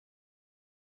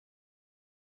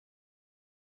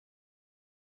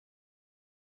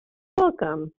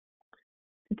Welcome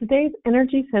to today's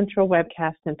Energy Central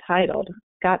webcast entitled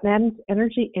ScottMadden's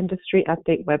Energy Industry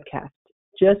Update Webcast.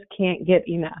 Just can't get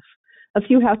enough. A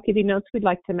few housekeeping notes we'd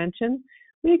like to mention.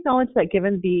 We acknowledge that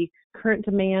given the current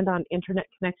demand on internet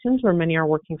connections where many are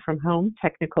working from home,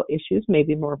 technical issues may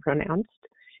be more pronounced.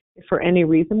 If for any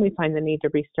reason we find the need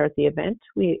to restart the event,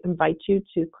 we invite you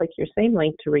to click your same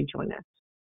link to rejoin us.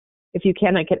 If you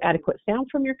cannot get adequate sound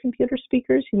from your computer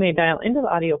speakers, you may dial into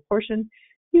the audio portion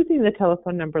using the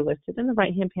telephone number listed in the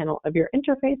right-hand panel of your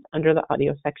interface under the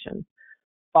audio section.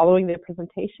 Following the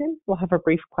presentation, we'll have a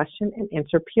brief question and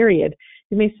answer period.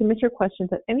 You may submit your questions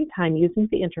at any time using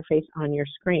the interface on your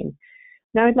screen.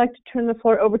 Now I'd like to turn the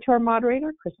floor over to our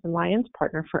moderator, Kristen Lyons,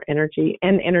 Partner for Energy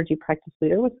and Energy Practice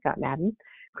Leader with ScottMadden.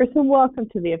 Kristen, welcome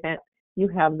to the event. You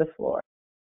have the floor.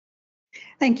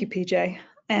 Thank you, PJ.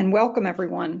 And welcome,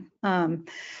 everyone.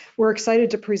 We're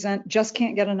excited to present Just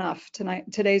Can't Get Enough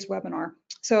today's webinar.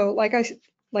 So like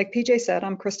PJ said,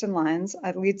 I'm Kristen Lyons.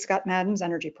 I lead ScottMadden's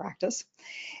energy practice.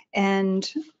 And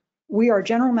we are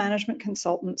general management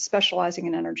consultants specializing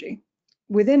in energy.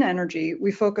 Within energy,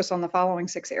 we focus on the following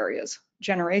 6 areas: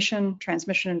 generation,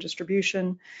 transmission and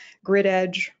distribution, grid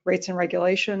edge, rates and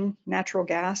regulation, natural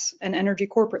gas, and energy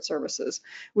corporate services,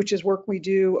 which is work we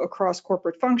do across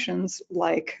corporate functions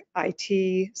like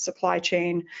IT, supply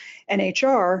chain, and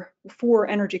HR for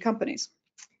energy companies.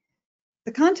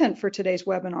 The content for today's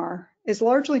webinar is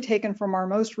largely taken from our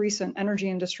most recent energy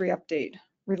industry update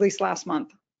released last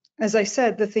month. As I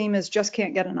said, the theme is Just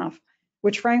Can't Get Enough,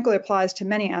 which frankly applies to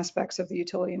many aspects of the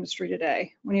utility industry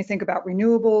today. When you think about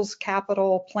renewables,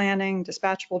 capital, planning,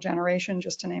 dispatchable generation,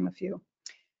 just to name a few.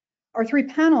 Our 3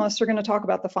 panelists are going to talk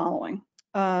about the following: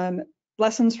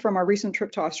 lessons from our recent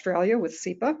trip to Australia with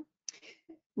SEPA,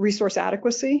 resource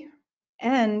adequacy,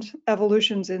 and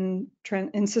evolutions in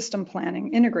system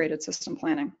planning, integrated system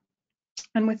planning.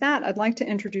 And with that, I'd like to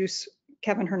introduce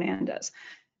Kevin Hernandez.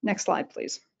 Next slide,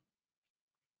 please.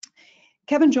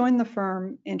 Kevin joined the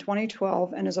firm in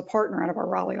 2012 and is a partner out of our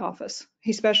Raleigh office.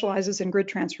 He specializes in grid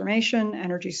transformation,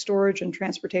 energy storage, and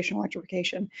transportation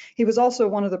electrification. He was also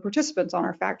one of the participants on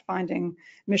our fact-finding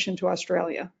mission to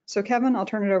Australia. So Kevin, I'll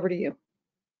turn it over to you.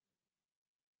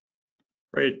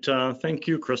 Great, thank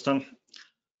you, Kristen.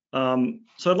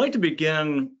 So I'd like to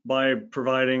begin by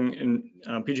providing,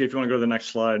 and PJ, if you want to go to the next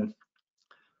slide.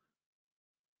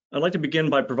 I'd like to begin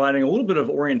by providing a little bit of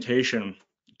orientation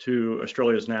to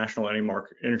Australia's national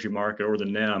energy market, or the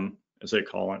NEM, as they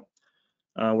call it.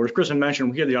 Where, as Kristen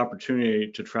mentioned, we had the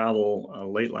opportunity to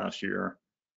travel late last year.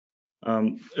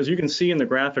 As you can see in the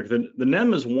graphic, the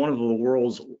NEM is one of the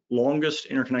world's longest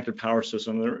interconnected power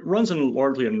systems. It runs in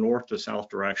largely a north to south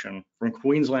direction, from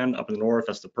Queensland up in the north,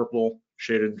 that's the purple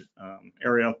shaded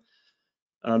area,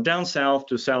 down south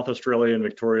to South Australia and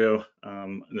Victoria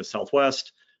in the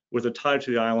southwest, with a tie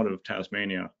to the island of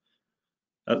Tasmania.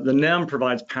 The NEM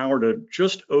provides power to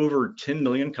just over 10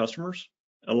 million customers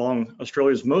along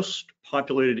Australia's most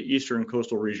populated eastern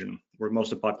coastal region, where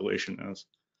most of the population is.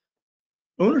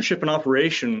 Ownership and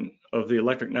operation of the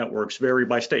electric networks vary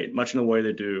by state, much in the way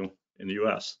they do in the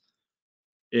US.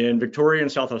 In Victoria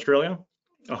and South Australia,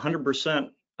 100%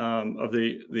 of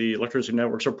the electricity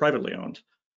networks are privately owned.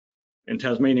 In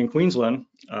Tasmania and Queensland,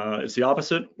 it's the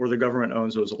opposite, where the government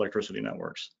owns those electricity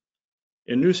networks.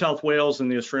 In New South Wales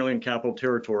and the Australian Capital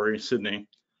Territory, Sydney,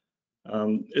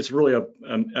 it's really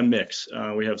a mix.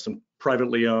 We have some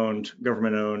privately owned,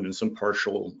 government owned, and some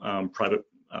partial private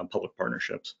public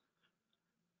partnerships.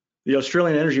 The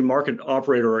Australian Energy Market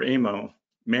Operator, or AEMO,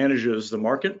 manages the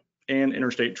market and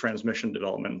interstate transmission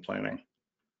development and planning.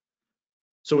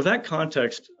 So with that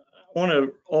context, I want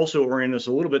to also orient us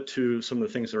a little bit to some of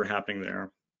the things that are happening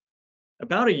there.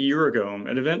 About a year ago,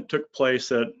 an event took place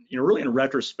that, really in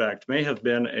retrospect, may have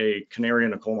been a canary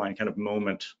in a coal mine kind of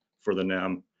moment for the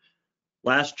NEM.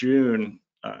 Last June,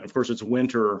 of course, it's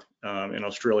winter in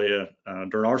Australia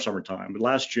during our summertime, but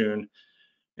last June,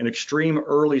 an extreme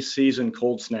early season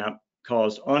cold snap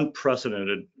caused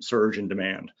unprecedented surge in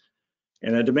demand.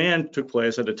 And that demand took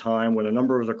place at a time when a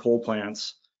number of the coal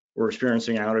plants were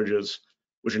experiencing outages,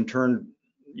 which in turn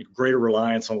greater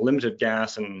reliance on limited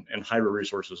gas and hydro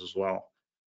resources as well.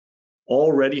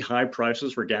 Already high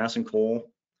prices for gas and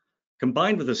coal,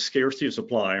 combined with a scarcity of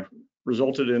supply,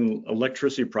 resulted in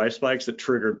electricity price spikes that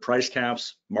triggered price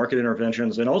caps, market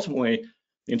interventions, and ultimately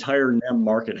the entire NEM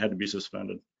market had to be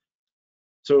suspended.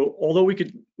 So although we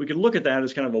could look at that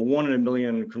as kind of a 1 in a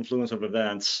million confluence of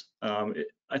events,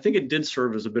 I think it did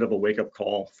serve as a bit of a wake-up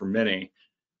call for many.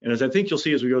 And as I think you'll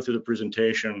see as we go through the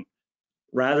presentation,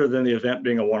 rather than the event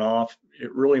being a one-off,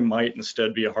 it really might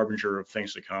instead be a harbinger of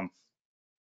things to come.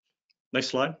 Next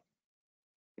slide.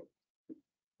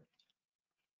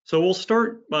 So we'll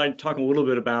start by talking a little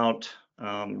bit about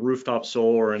rooftop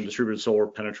solar and distributed solar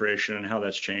penetration and how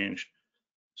that's changed.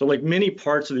 So like many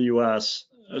parts of the US,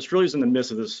 Australia's in the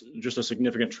midst of this, just a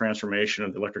significant transformation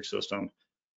of the electric system.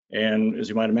 And as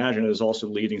you might imagine, it is also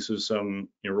leading to some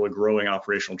really growing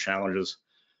operational challenges.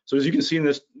 So as you can see in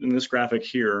this graphic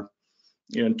here,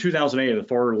 in 2008, on the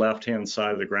far left-hand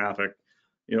side of the graphic,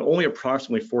 only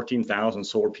approximately 14,000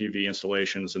 solar PV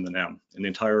installations in the NEM, in the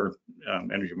entire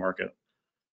energy market.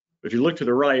 If you look to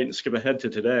the right and skip ahead to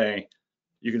today,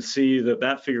 you can see that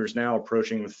that figure is now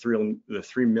approaching the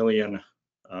 3 million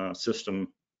system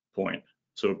point.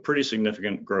 So pretty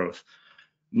significant growth.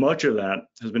 Much of that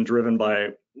has been driven by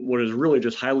what is really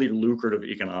just highly lucrative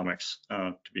economics,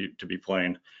 to be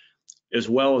plain, as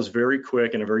well as very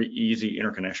quick and a very easy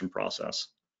interconnection process.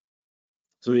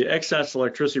 So the excess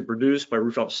electricity produced by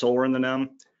rooftop solar in the NEM,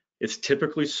 it's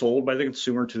typically sold by the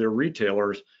consumer to their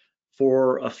retailers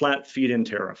for a flat feed-in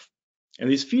tariff.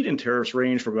 And these feed-in tariffs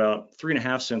range from about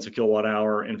 3.5 cents a kilowatt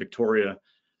hour in Victoria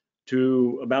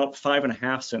to about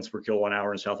 5.5 cents per kilowatt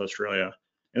hour in South Australia.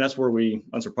 And that's where we,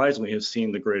 unsurprisingly, have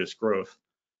seen the greatest growth.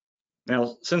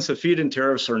 Now, since the feed-in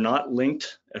tariffs are not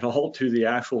linked at all to the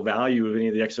actual value of any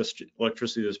of the excess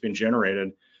electricity that's been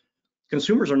generated,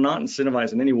 consumers are not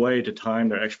incentivized in any way to time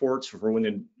their exports for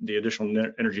when the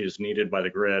additional energy is needed by the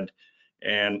grid.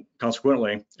 And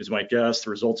consequently, as you might guess, the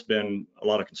result's been a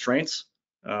lot of constraints,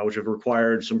 which have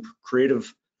required some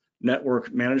creative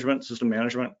network management, system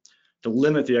management, to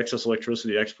limit the excess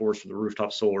electricity exports for the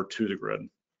rooftop solar to the grid.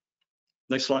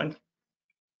 Next slide.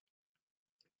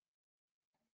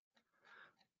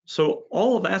 So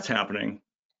all of that's happening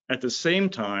at the same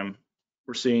time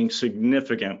we're seeing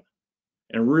significant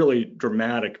and really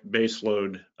dramatic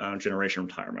baseload generation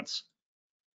retirements.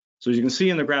 So as you can see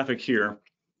in the graphic here,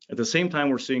 at the same time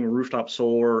we're seeing rooftop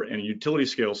solar and utility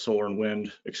scale solar and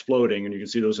wind exploding, and you can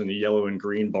see those in the yellow and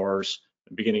green bars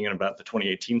beginning in about the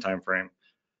 2018 timeframe.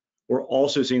 We're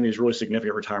also seeing these really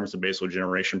significant retirements of baseload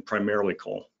generation, primarily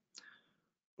coal.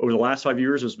 Over the last 5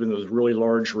 years, there's been those really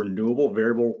large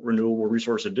variable renewable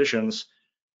resource additions.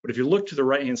 But if you look to the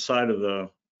right-hand side of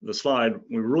the slide,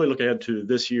 we really look ahead to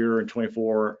this year and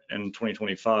 24 and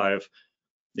 2025,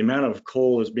 the amount of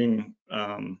coal that's being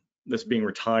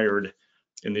retired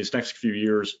in these next few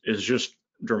years is just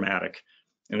dramatic.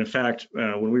 And in fact,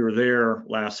 when we were there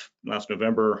last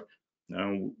November,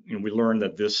 we learned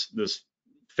that this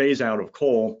phase out of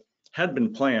coal had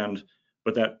been planned,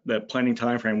 but that planning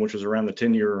timeframe, which was around the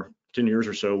 10 years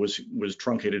or so, was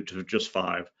truncated to just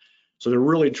 5. So they're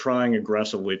really trying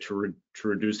aggressively to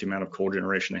reduce the amount of coal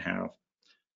generation they have.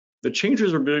 The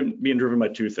changes are being driven by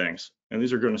 2 things, and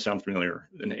these are going to sound familiar: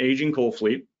 an aging coal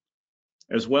fleet,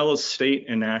 as well as state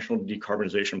and national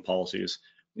decarbonization policies,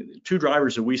 2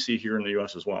 drivers that we see here in the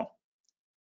US as well.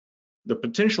 The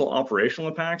potential operational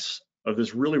impacts of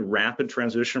this really rapid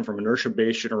transition from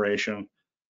inertia-based generation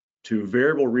to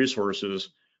variable resources,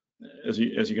 as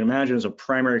you can imagine, is a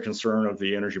primary concern of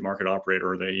the energy market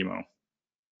operator, or the EMO.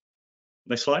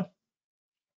 Next slide.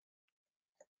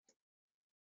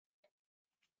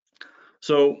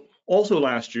 So also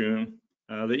last June,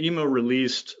 the EMO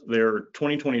released their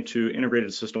 2022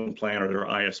 Integrated System Plan, or their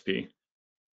ISP.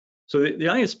 So the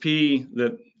ISP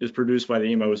that is produced by the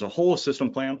EMO is a whole system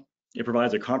plan. It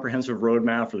provides a comprehensive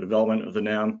roadmap for the development of the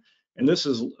NEM, and this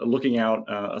is looking out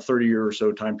a 30-year or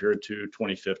so time period to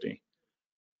 2050.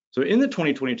 So in the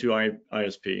 2022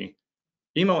 ISP,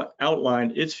 EMO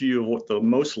outlined its view of what the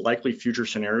most likely future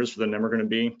scenarios for the NEM are going to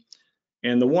be,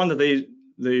 and the one that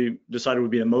they decided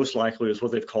would be the most likely is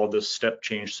what they've called the step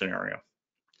change scenario.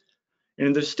 And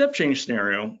in the step change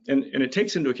scenario, and it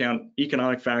takes into account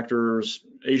economic factors,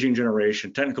 aging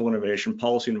generation, technical innovation,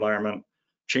 policy environment,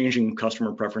 changing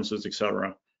customer preferences, et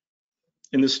cetera.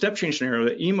 In the step change scenario,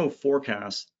 the EMO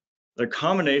forecasts the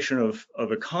combination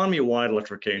of economy-wide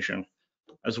electrification,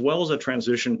 as well as a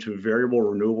transition to variable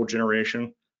renewable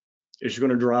generation, is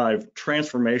going to drive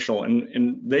transformational,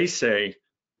 and they say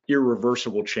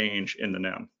irreversible change in the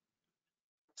NEM.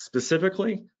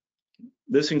 Specifically,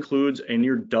 this includes a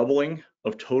near doubling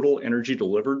of total energy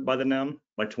delivered by the NEM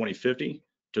by 2050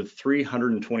 to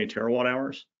 320 terawatt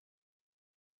hours.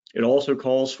 It also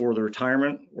calls for the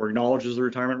retirement, or acknowledges the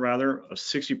retirement rather, of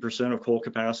 60% of coal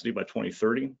capacity by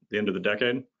 2030, the end of the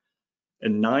decade,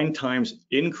 and 9 times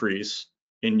increase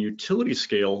in utility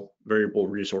scale variable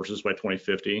resources by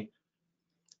 2050,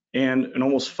 and an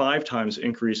almost 5 times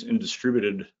increase in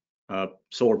distributed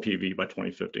solar PV by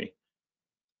 2050.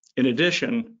 In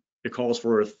addition, it calls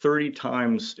for a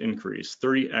 30x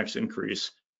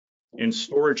increase in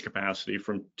storage capacity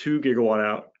from 2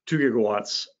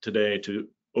 gigawatts today to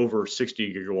over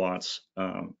 60 gigawatts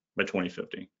by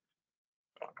 2050.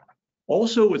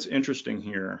 Also, what's interesting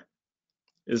here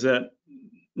is that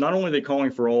not only are they calling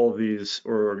for all of these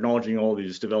or acknowledging all of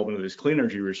these development of these clean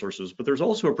energy resources, but there's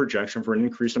also a projection for an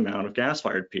increased amount of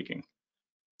gas-fired peaking.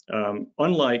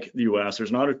 Unlike the US,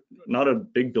 there's not a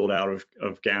big build out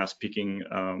of gas peaking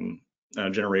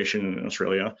generation in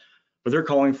Australia, but they're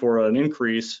calling for an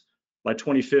increase by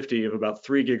 2050 of about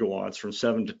 3 gigawatts from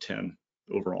 7 to 10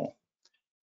 overall.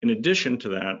 In addition to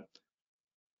that,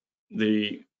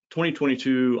 the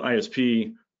 2022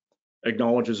 ISP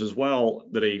acknowledges as well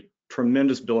that a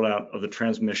tremendous build out of the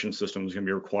transmission system is going to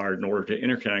be required in order to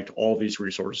interconnect all of these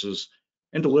resources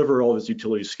and deliver all this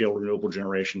utility scale renewable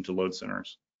generation to load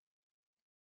centers.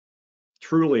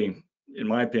 Truly, in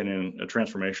my opinion, a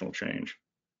transformational change.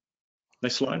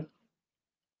 Next slide.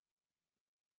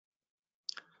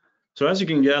 So as you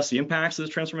can guess, the impacts of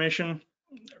this transformation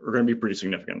are going to be pretty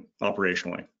significant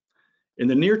operationally. In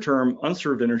the near term,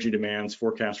 unserved energy demands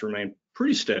forecasts remain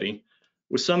pretty steady,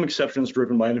 with some exceptions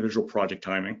driven by individual project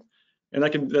timing. And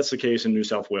that's the case in New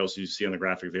South Wales, as you see on the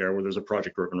graphic there, where there's a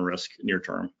project-driven risk near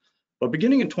term. But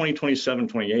beginning in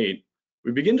 2027-28,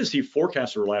 we begin to see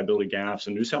forecasted reliability gaps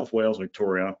in New South Wales,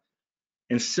 Victoria,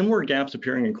 and similar gaps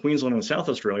appearing in Queensland and South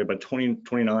Australia by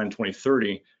 2029,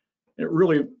 2030. And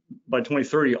really, by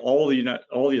 2030, all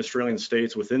the Australian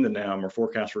states within the NEM are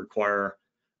forecast to require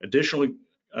additional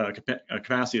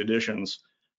capacity additions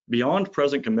beyond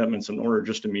present commitments in order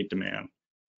just to meet demand.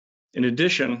 In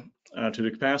addition to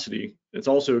the capacity, it's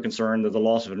also a concern that the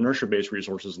loss of inertia-based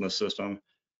resources in the system,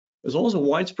 as well as a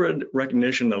widespread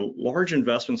recognition that large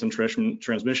investments in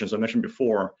transmission, as I mentioned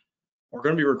before, are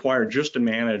going to be required just to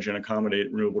manage and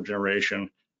accommodate renewable generation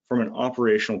from an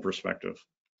operational perspective.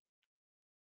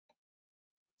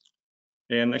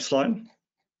 And next slide.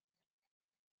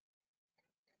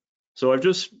 So I've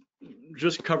just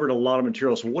covered a lot of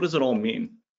material. So what does it all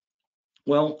mean?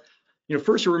 Well,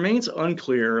 first, it remains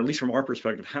unclear, at least from our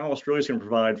perspective, how Australia is going to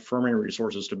provide firming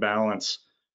resources to balance,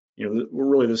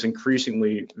 really this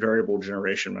increasingly variable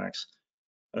generation mix.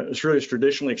 Australia's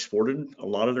traditionally exported a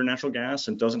lot of their natural gas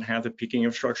and doesn't have the peaking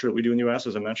infrastructure that we do in the US,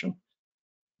 as I mentioned.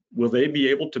 Will they be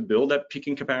able to build that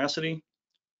peaking capacity?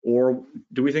 Or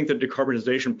do we think that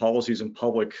decarbonization policies and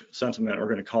public sentiment are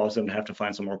going to cause them to have to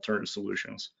find some alternative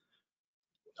solutions?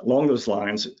 Along those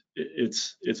lines,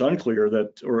 it's unclear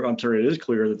that, or I'm sorry, it is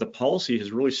clear that the policy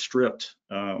has really outstripped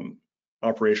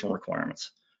operational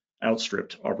requirements.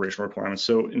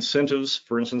 So incentives,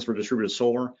 for instance, for distributed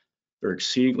solar, they're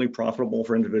exceedingly profitable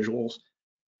for individuals,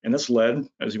 and that's led,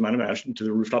 as you might imagine, to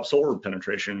the rooftop solar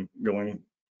penetration going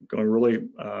really,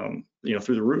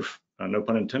 through the roof. No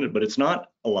pun intended, but it's not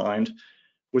aligned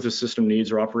with the system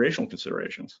needs or operational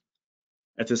considerations.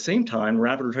 At the same time,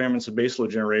 rapid retirements of baseload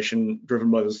generation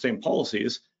driven by the same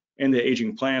policies and the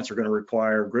aging plants are going to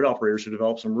require grid operators to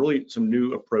develop some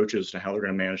new approaches to how they're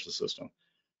going to manage the system.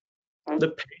 The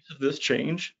pace of this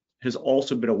change has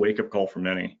also been a wake-up call for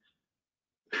many.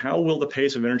 How will the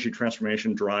pace of energy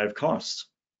transformation drive costs?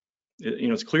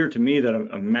 It's clear to me that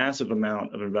a massive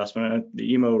amount of investment, and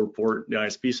the EMO report, the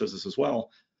ISP says this as well,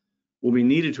 will be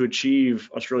needed to achieve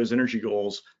Australia's energy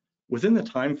goals within the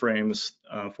timeframes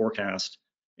forecast.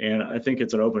 And I think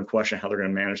it's an open question how they're going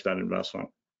to manage that investment.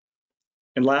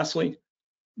 And lastly,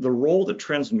 the role that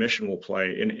transmission will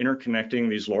play in interconnecting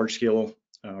these large-scale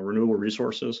renewable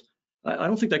resources, I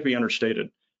don't think that can be understated.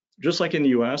 Just like in the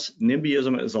US,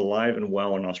 NIMBYism is alive and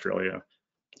well in Australia.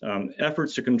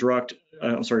 Efforts to construct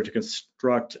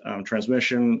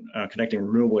transmission, connecting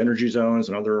renewable energy zones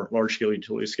and other large-scale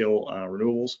utility-scale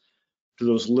renewables to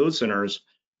those load centers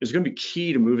is going to be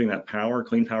key to moving that power,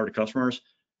 clean power, to customers.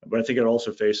 But I think it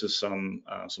also faces some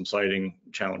siting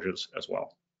challenges as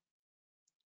well.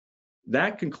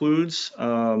 That concludes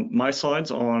my slides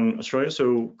on Australia.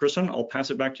 So, Kristen, I'll pass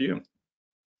it back to you.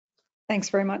 Thanks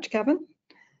very much, Kevin.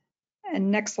 And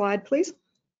next slide, please.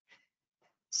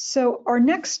 So our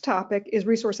next topic is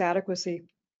resource adequacy,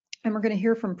 and we're going to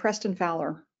hear from Preston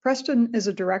Fowler. Preston is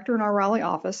a director in our Raleigh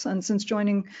office, and since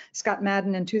joining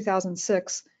ScottMadden in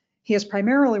 2006, he has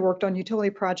primarily worked on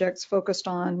utility projects focused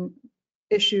on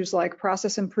issues like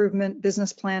process improvement,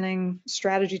 business planning,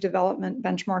 strategy development,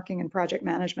 benchmarking, and project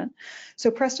management.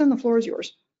 So Preston, the floor is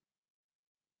yours.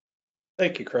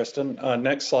 Thank you, Kristen.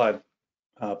 Next slide,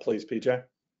 please, PJ.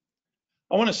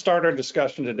 I want to start our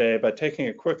discussion today by taking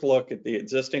a quick look at the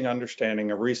existing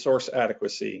understanding of resource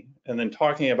adequacy and then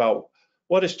talking about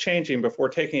what is changing before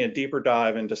taking a deeper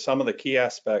dive into some of the key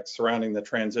aspects surrounding the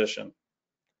transition.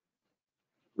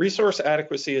 Resource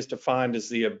adequacy is defined as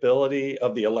the ability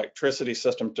of the electricity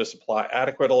system to supply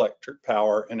adequate electric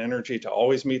power and energy to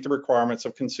always meet the requirements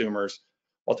of consumers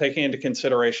while taking into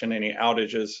consideration any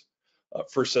outages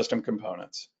for system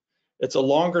components. It's a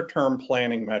longer-term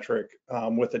planning metric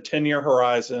with a 10-year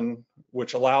horizon,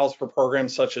 which allows for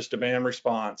programs such as demand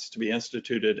response to be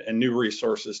instituted and new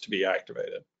resources to be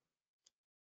activated.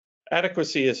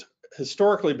 Adequacy has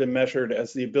historically been measured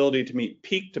as the ability to meet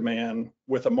peak demand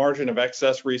with a margin of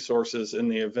excess resources in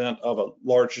the event of a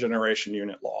large generation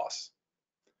unit loss.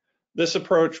 This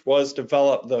approach was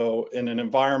developed, though, in an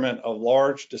environment of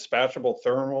large dispatchable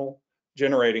thermal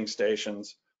generating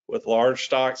stations with large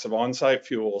stocks of on-site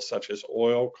fuels such as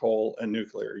oil, coal, and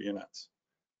nuclear units.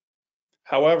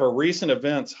 However, recent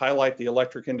events highlight the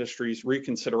electric industry's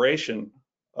reconsideration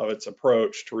of its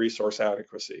approach to resource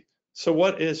adequacy. So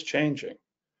what is changing?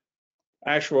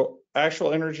 Actual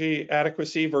energy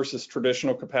adequacy versus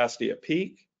traditional capacity at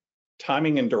peak,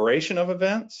 timing and duration of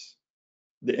events,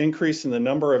 the increase in the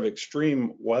number of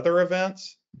extreme weather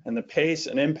events, and the pace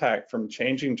and impact from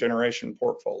changing generation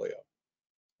portfolio.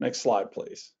 Next slide,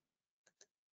 please.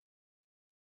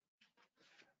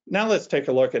 Now let's take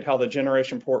a look at how the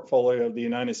generation portfolio of the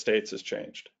United States has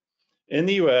changed. In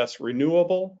the US,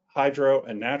 renewable, hydro,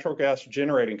 and natural gas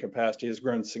generating capacity has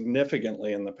grown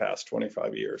significantly in the past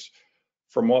 25 years,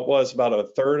 from what was about a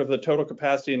third of the total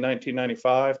capacity in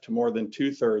 1995 to more than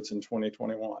 2/3 in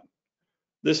 2021.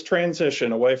 This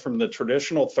transition away from the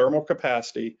traditional thermal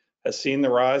capacity has seen the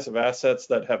rise of assets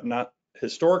that have not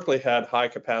historically had high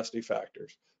capacity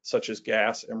factors, such as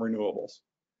gas and renewables.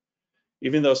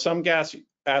 Even though some gas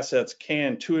assets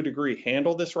can, to a degree,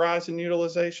 handle this rise in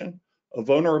utilization, a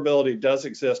vulnerability does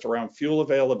exist around fuel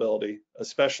availability,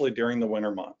 especially during the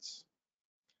winter months.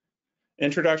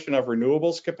 Introduction of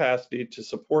renewables capacity to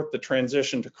support the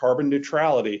transition to carbon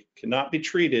neutrality cannot be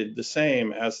treated the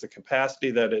same as the capacity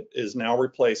that it is now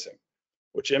replacing,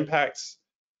 which impacts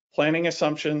planning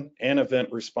assumption and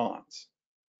event response.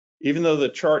 Even though the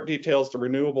chart details the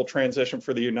renewable transition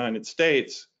for the United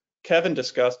States, Kevin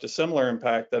discussed a similar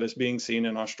impact that is being seen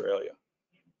in Australia.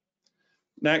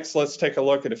 Next, let's take a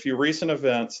look at a few recent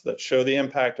events that show the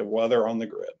impact of weather on the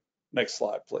grid. Next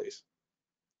slide, please.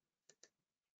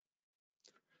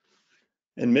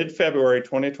 In mid-February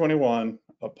 2021,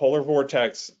 a polar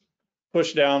vortex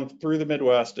pushed down through the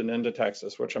Midwest and into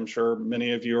Texas, which I'm sure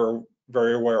many of you are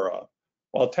very aware of.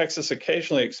 While Texas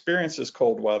occasionally experiences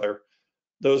cold weather,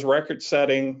 those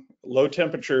record-setting low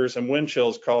temperatures and wind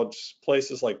chills caused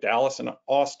places like Dallas and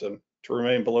Austin to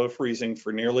remain below freezing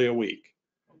for nearly a week.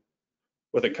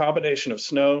 With a combination of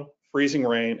snow, freezing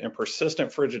rain, and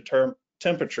persistent frigid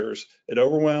temperatures, it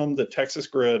overwhelmed the Texas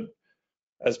grid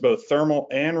as both thermal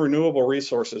and renewable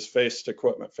resources faced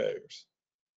equipment failures.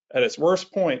 At its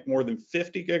worst point, more than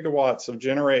 50 gigawatts of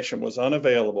generation was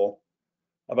unavailable,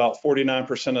 about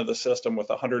 49% of the system with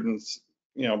about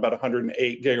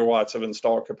 108 gigawatts of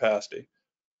installed capacity.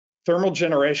 Thermal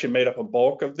generation made up a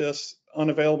bulk of this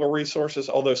unavailable resources,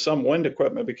 although some wind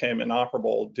equipment became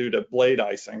inoperable due to blade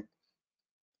icing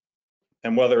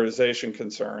and weatherization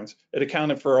concerns. It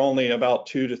accounted for only about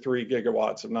 2 to 3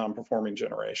 gigawatts of non-performing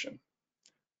generation.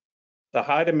 The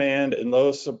high demand and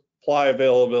low supply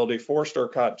availability forced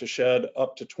ERCOT to shed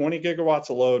up to 20 gigawatts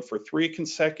of load for 3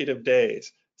 consecutive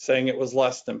days, saying it was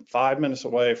less than 5 minutes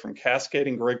away from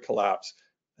cascading grid collapse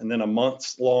and then a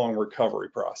months-long recovery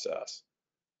process.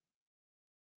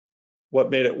 What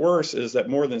made it worse is that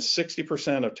more than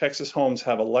 60% of Texas homes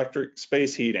have electric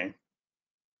space heating,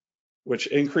 which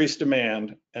increased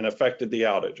demand and affected the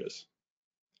outages.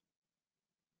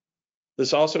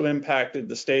 This also impacted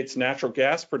the state's natural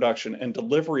gas production and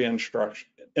delivery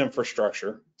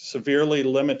infrastructure, severely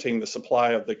limiting the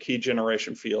supply of the key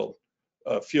generation fuel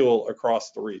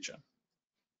across the region.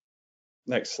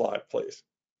 Next slide, please.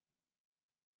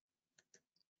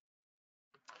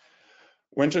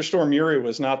 Winter Storm Uri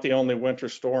was not the only winter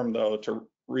storm, though, to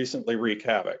recently wreak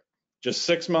havoc. Just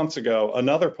 6 months ago,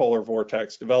 another polar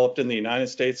vortex developed in the United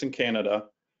States and Canada.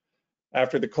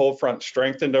 After the cold front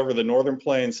strengthened over the northern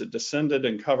plains, it descended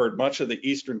and covered much of the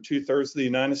eastern 2/3 of the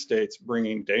United States,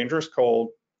 bringing dangerous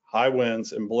cold, high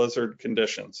winds, and blizzard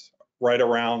conditions right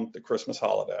around the Christmas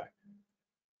holiday.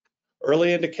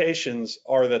 Early indications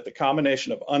are that the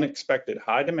combination of unexpected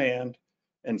high demand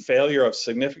and failure of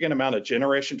significant amount of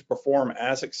generation to perform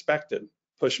as expected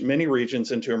pushed many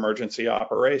regions into emergency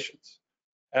operations.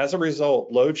 As a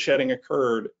result, load shedding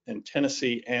occurred in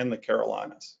Tennessee and the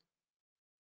Carolinas.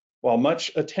 While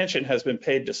much attention has been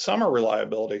paid to summer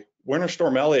reliability, Winter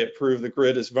Storm Elliott proved the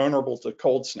grid is vulnerable to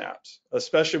cold snaps,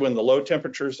 especially when the low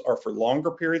temperatures are for longer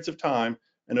periods of time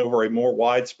and over a more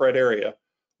widespread area,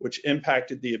 which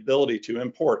impacted the ability to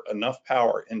import enough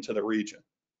power into the region.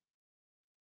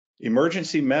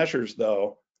 Emergency measures,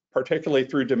 though, particularly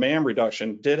through demand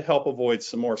reduction, did help avoid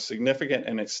some more significant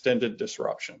and extended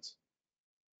disruptions.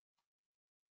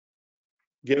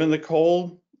 Given the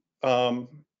cold that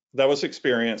was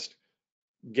experienced,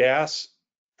 gas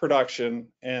production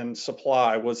and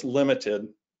supply was limited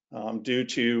due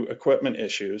to equipment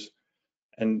issues.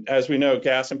 And as we know,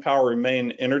 gas and power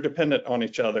remain interdependent on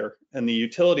each other, and the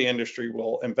utility industry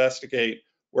will investigate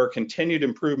where continued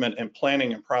improvement in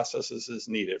planning and processes is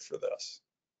needed for this.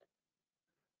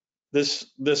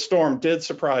 This storm did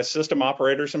surprise system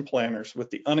operators and planners with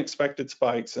the unexpected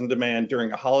spikes in demand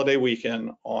during a holiday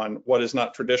weekend on what is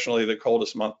not traditionally the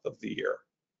coldest month of the year.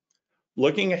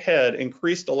 Looking ahead,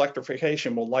 increased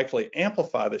electrification will likely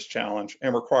amplify this challenge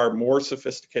and require more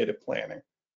sophisticated planning.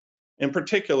 In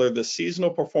particular, the seasonal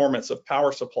performance of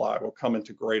power supply will come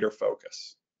into greater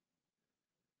focus.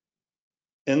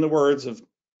 In the words of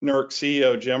NERC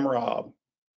CEO Jim Robb,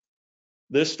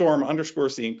 this storm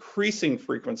underscores the increasing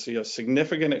frequency of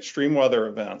significant extreme weather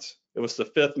events. It was the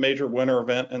 5th major winter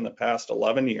event in the past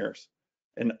 11 years,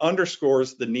 and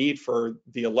underscores the need for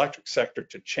the electric sector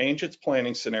to change its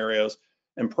planning scenarios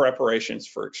and preparations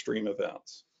for extreme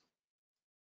events.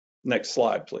 Next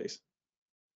slide, please.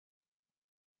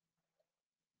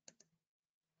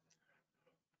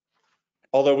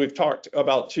 Although we've talked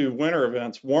about 2 winter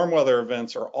events, warm weather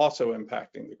events are also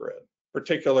impacting the grid,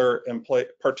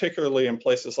 particularly in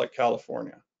places like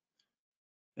California.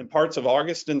 In parts of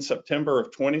August and September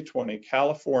of 2020,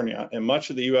 California and much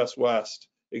of the US West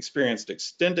experienced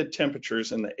extended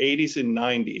temperatures in the 80s and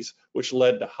 90s, which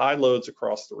led to high loads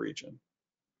across the region.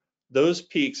 Those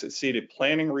peaks exceeded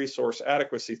planning resource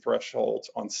adequacy thresholds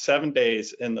on 7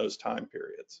 days in those time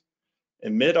periods.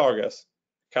 In mid-August,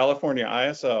 California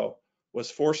ISO was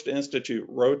forced to institute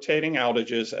rotating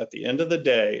outages at the end of the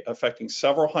day, affecting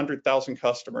several 100,000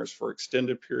 customers for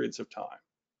extended periods of time.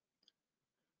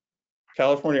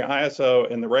 California ISO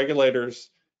and the regulators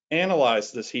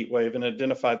analyzed this heat wave and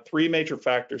identified 3 major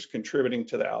factors contributing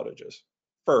to the outages.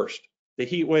 First, the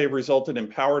heat wave resulted in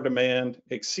power demand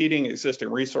exceeding existing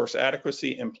resource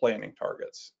adequacy and planning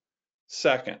targets.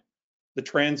 Second, the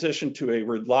transition to a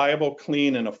reliable,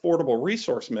 clean, and affordable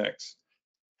resource mix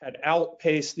had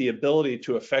outpaced the ability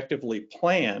to effectively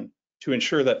plan to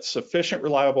ensure that sufficient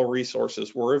reliable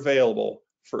resources were available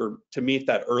to meet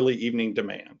that early evening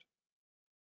demand.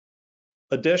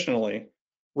 Additionally,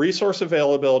 resource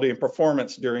availability and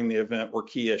performance during the event were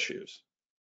key issues.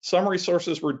 Some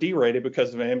resources were derated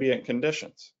because of ambient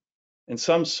conditions, and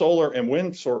some solar and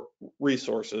wind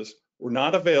resources were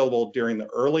not available during the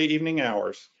early evening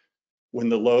hours when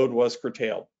the load was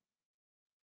curtailed.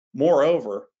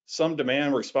 Moreover, some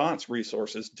demand response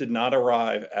resources did not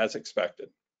arrive as expected.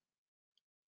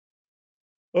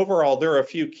 Overall, there are a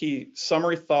few key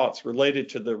summary thoughts related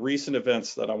to the recent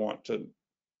events that I want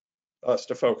us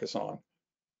to focus on.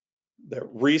 The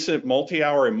recent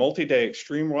multi-hour and multi-day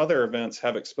extreme weather events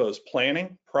have exposed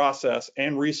planning, process,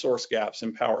 and resource gaps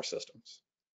in power systems.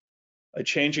 A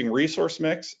changing resource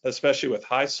mix, especially with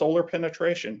high solar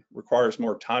penetration, requires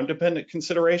more time-dependent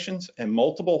considerations and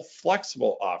multiple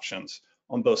flexible options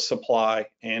on both supply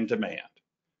and demand.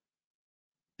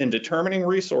 In determining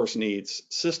resource needs,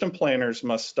 system planners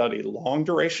must study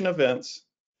long-duration events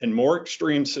and more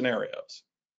extreme scenarios.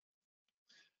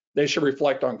 They should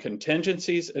reflect on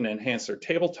contingencies and enhance their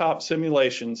tabletop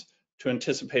simulations to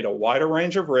anticipate a wider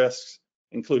range of risks,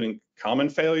 including common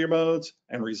failure modes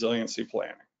and resiliency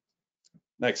planning.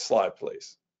 Next slide,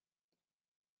 please.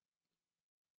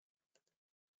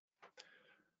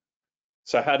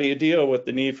 So how do you deal with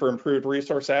the need for improved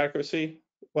resource adequacy?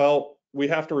 Well, we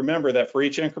have to remember that for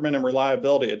each increment in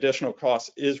reliability, additional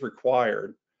cost is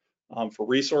required for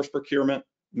resource procurement,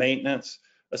 maintenance,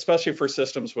 especially for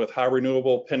systems with high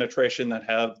renewable penetration that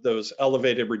have those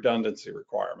elevated redundancy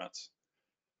requirements.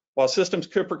 While systems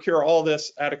could procure all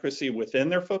this adequacy within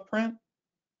their footprint,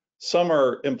 some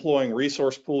are employing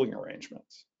resource pooling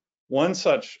arrangements. One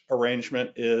such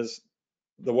arrangement is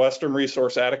the Western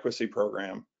Resource Adequacy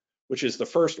Program, which is the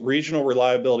first regional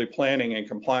reliability planning and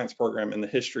compliance program in the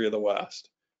history of the West.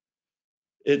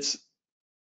 Its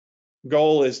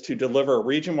goal is to deliver a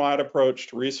region-wide approach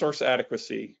to resource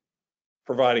adequacy,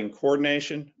 providing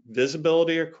coordination,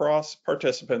 visibility across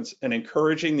participants, and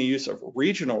encouraging the use of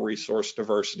regional resource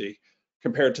diversity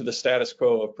compared to the status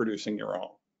quo of producing your own.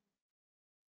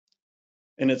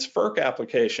 In its FERC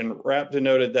application, RAP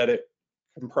denoted that it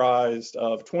comprised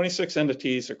of 26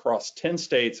 entities across 10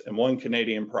 states and 1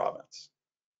 Canadian province.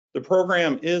 The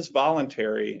program is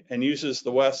voluntary and uses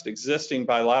the West's existing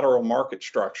bilateral market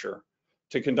structure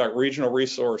to conduct regional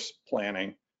resource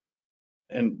planning,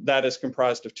 and that is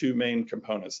comprised of 2 main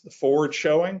components. The forward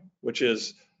showing, which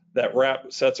is that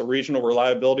RAP sets a regional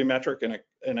reliability metric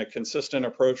and a consistent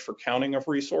approach for counting of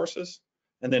resources,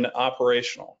 and then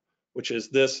operational, which is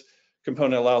this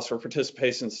component allows for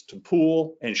participants to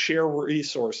pool and share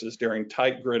resources during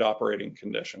tight grid operating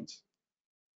conditions.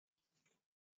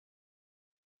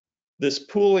 This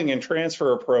pooling and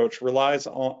transfer approach relies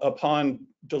upon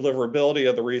deliverability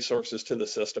of the resources to the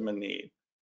system in need.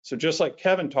 So just like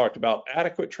Kevin talked about,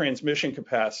 adequate transmission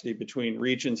capacity between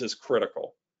regions is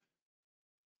critical.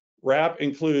 RAP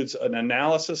includes an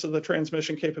analysis of the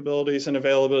transmission capabilities and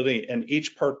availability, and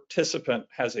each participant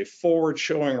has a forward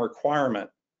showing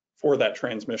requirement for that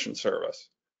transmission service.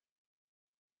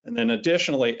 And then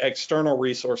additionally, external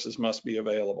resources must be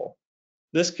available.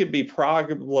 This could be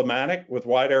problematic with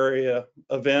wide area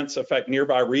events affect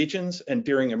nearby regions, and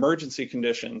during emergency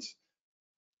conditions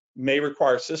may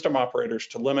require system operators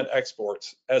to limit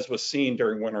exports, as was seen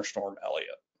during Winter Storm Elliott.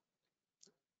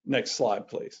 Next slide,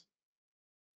 please.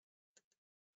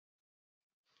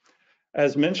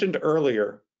 As mentioned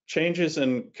earlier, changes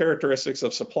in characteristics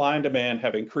of supply and demand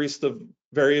have increased the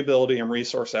variability in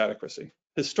resource adequacy.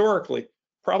 Historically,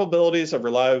 probabilities of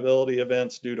reliability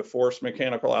events due to forced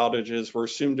mechanical outages were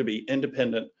assumed to be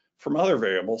independent from other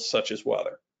variables such as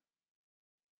weather.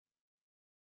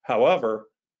 However,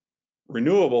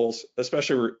 renewables,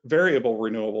 especially variable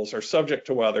renewables, are subject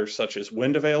to weather such as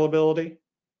wind availability,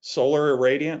 solar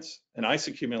irradiance, and ice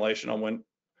accumulation on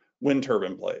wind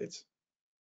turbine blades.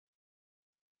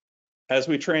 As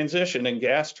we transition and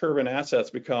gas turbine assets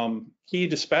become key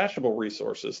dispatchable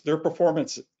resources, their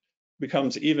performance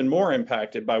becomes even more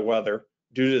impacted by weather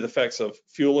due to the effects of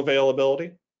fuel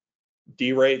availability,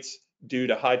 derates due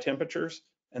to high temperatures,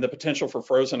 and the potential for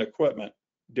frozen equipment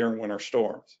during winter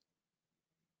storms.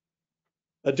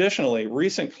 Additionally,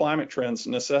 recent climate trends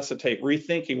necessitate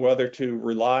rethinking whether to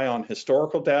rely on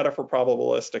historical data for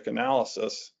probabilistic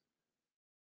analysis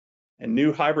and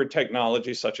new hybrid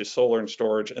technologies such as solar and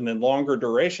storage, and then longer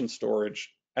duration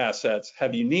storage assets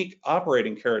have unique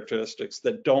operating characteristics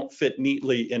that don't fit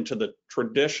neatly into the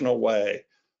traditional way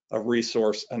of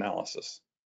resource analysis.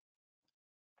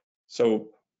 So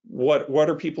what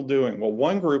are people doing? Well,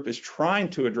 one group is trying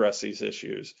to address these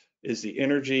issues is the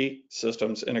Energy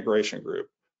Systems Integration Group,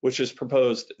 which has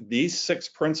proposed these 6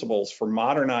 principles for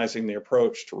modernizing the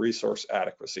approach to resource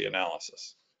adequacy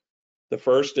analysis. The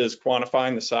first is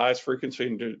quantifying the size, frequency,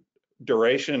 and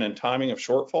duration and timing of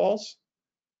shortfalls.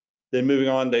 Then moving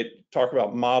on, they talk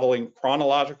about modeling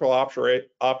chronological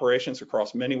operations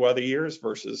across many weather years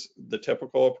versus the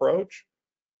typical approach,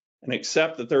 and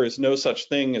accept that there is no such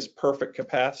thing as perfect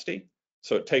capacity.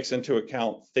 So it takes into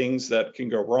account things that can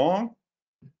go wrong,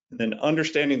 and then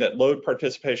understanding that load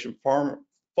participation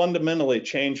fundamentally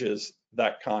changes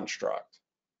that construct.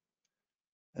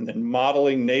 And then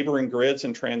modeling neighboring grids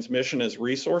and transmission as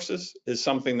resources is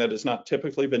something that has not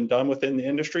typically been done within the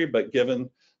industry, but given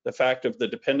the fact of the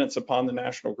dependence upon the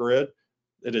national grid,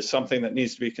 it is something that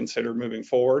needs to be considered moving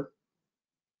forward.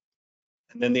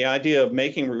 And then the idea of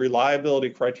making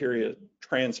reliability criteria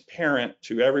transparent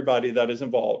to everybody that is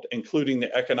involved, including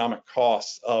the economic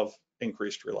costs of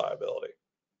increased reliability.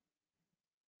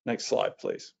 Next slide,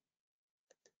 please.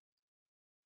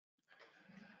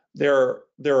 There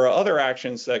are other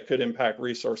actions that could impact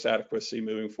resource adequacy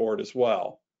moving forward as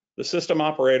well. The system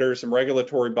operators and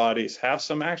regulatory bodies have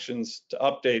some actions to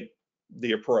update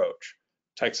the approach.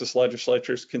 Texas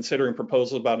legislature is considering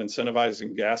proposals about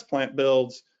incentivizing gas plant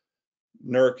builds.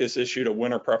 NERC has issued a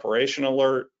winter preparation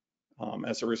alert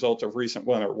as a result of recent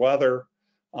winter weather,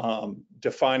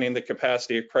 defining the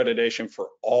capacity accreditation for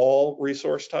all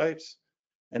resource types,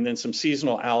 and then some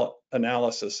seasonal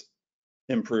analysis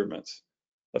improvements.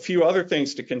 A few other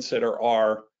things to consider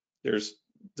are there's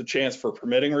the chance for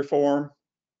permitting reform,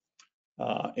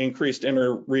 increased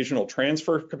interregional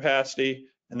transfer capacity,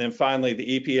 and then finally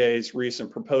the EPA's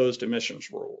recent proposed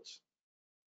emissions rules.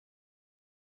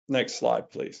 Next slide,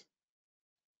 please.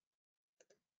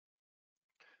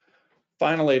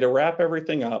 Finally, to wrap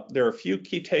everything up, there are a few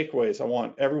key takeaways I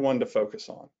want everyone to focus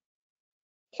on.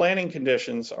 Planning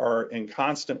conditions are in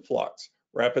constant flux,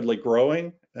 rapidly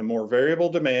growing and more variable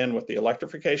demand with the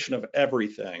electrification of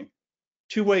everything,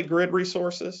 two-way grid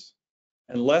resources,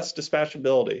 and less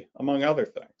dispatchability, among other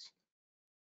things.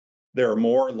 There are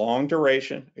more long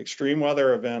duration, extreme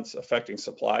weather events affecting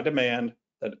supply demand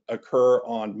that occur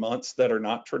on months that are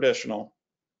not traditional.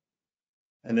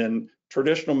 And then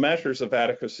traditional measures of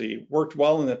adequacy worked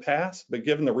well in the past, but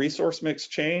given the resource mix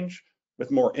change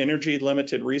with more energy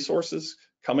limited resources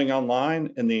coming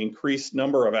online and the increased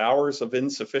number of hours of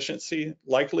insufficiency,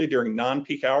 likely during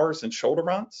non-peak hours and shoulder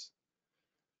months.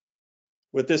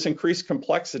 With this increased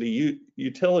complexity,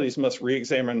 utilities must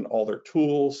re-examine all their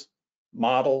tools,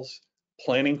 models,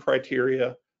 planning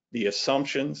criteria, the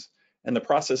assumptions, and the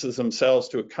processes themselves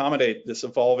to accommodate this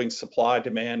evolving supply,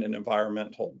 demand, and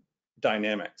environmental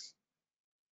dynamics.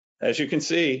 As you can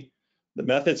see, the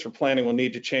methods for planning will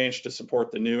need to change to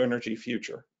support the new energy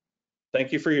future.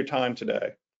 Thank you for your time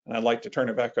today, and I'd like to turn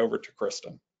it back over to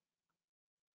Kristen.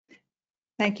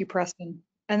 Thank you, Preston.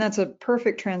 And that's a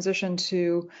perfect transition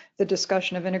to the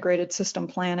discussion of integrated system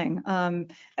planning.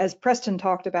 As Preston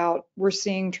talked about, we're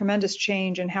seeing tremendous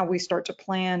change in how we start to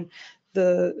plan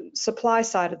the supply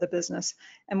side of the business.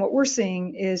 And what we're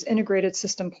seeing is integrated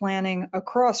system planning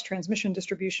across transmission,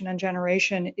 distribution, and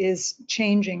generation is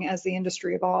changing as the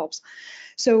industry evolves.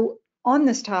 So on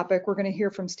this topic, we're going to hear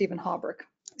from Stephen Haubrich.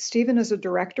 Stephen is a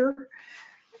director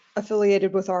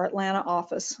affiliated with our Atlanta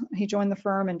office. He joined the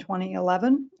firm in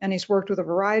 2011, and he's worked with a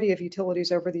variety of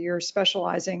utilities over the years,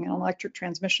 specializing in electric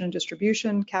transmission and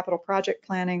distribution, capital project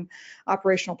planning,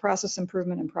 operational process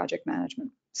improvement, and project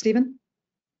management. Stephen?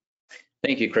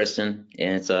 Thank you, Kristen.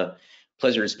 And it's a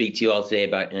pleasure to speak to you all today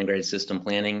about integrated system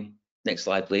planning. Next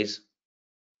slide, please.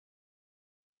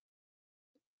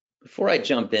 Before I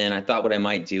jump in, I thought what I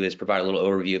might do is provide a little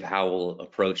overview of how we'll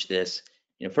approach this.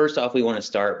 First off, we want to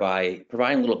start by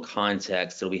providing a little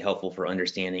context that'll be helpful for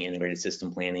understanding integrated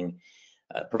system planning,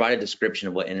 provide a description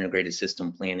of what integrated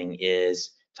system planning is,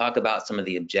 talk about some of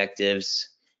the objectives,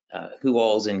 who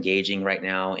all is engaging right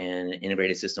now in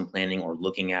integrated system planning or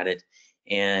looking at it,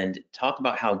 and talk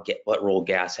about what role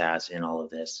gas has in all of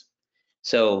this.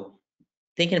 So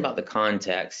thinking about the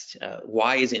context,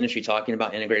 why is the industry talking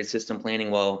about integrated system planning?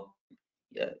 Well,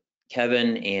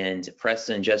 Kevin and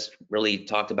Preston just really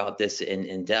talked about this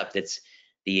in depth. It's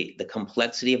the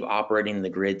complexity of operating the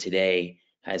grid today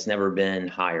has never been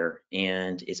higher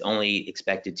and is only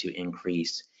expected to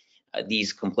increase.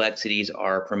 These complexities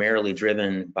are primarily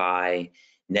driven by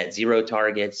net zero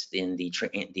targets in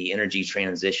the energy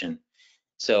transition.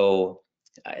 So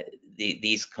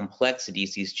these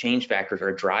complexities, these change factors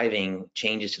are driving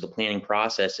changes to the planning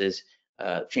processes,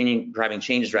 driving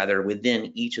changes rather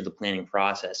within each of the planning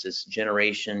processes,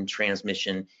 generation,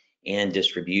 transmission, and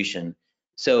distribution.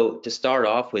 So to start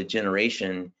off with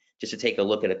generation, just to take a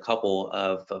look at a couple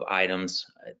of items,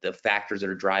 the factors that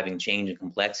are driving change and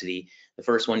complexity. The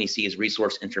first one you see is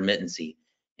resource intermittency.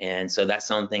 And so that's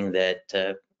something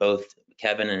that both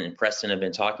Kevin and Preston have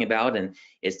been talking about, and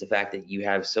it's the fact that you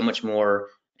have so much more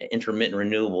intermittent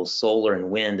renewables, solar and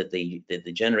wind, that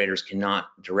the generators cannot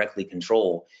directly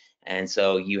control. And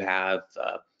so you have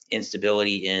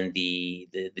instability in the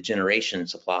generation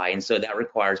supply, and so that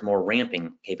requires more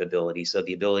ramping capability. So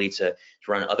the ability to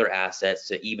run other assets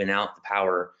to even out the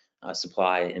power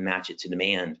supply and match it to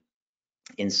demand.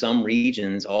 In some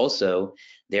regions also,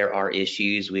 there are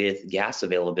issues with gas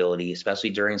availability, especially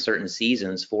during certain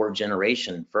seasons for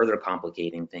generation, further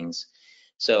complicating things.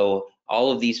 So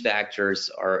all of these factors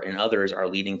and others are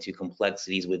leading to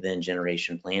complexities within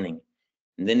generation planning.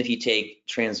 And then if you take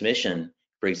transmission,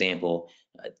 for example,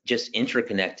 just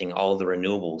interconnecting all of the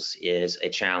renewables is a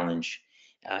challenge.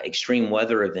 Extreme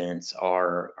weather events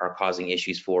are causing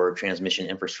issues for transmission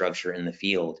infrastructure in the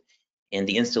field. And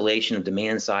the installation of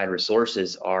demand-side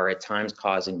resources are at times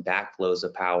causing backflows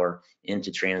of power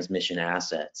into transmission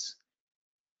assets.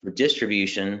 For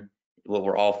distribution, what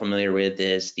we're all familiar with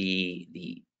is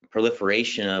the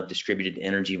proliferation of distributed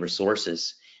energy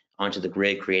resources onto the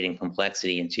grid, creating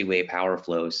complexity and two-way power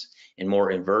flows and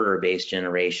more inverter-based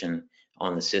generation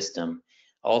on the system.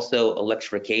 Also,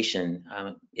 electrification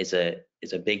is a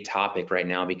big topic right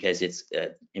now because it's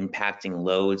impacting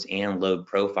loads and load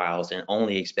profiles and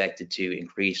only expected to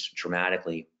increase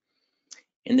dramatically.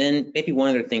 And then maybe one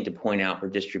other thing to point out for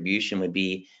distribution would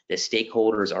be that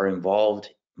stakeholders are involved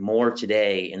more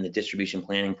today in the distribution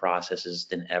planning processes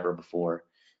than ever before.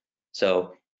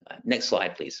 So next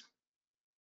slide, please.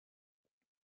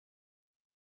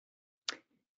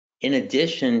 In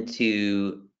addition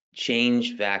to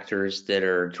change factors that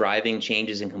are driving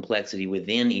changes in complexity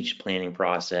within each planning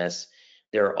process,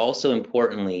 there are also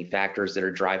importantly factors that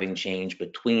are driving change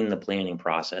between the planning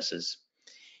processes.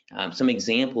 Some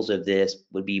examples of this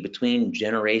would be between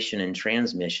generation and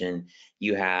transmission,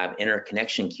 you have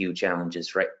interconnection queue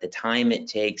challenges, right? The time it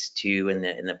takes to, and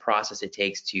the process it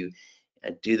takes to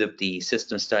do the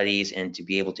system studies and to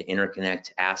be able to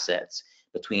interconnect assets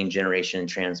between generation and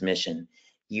transmission.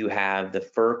 You have the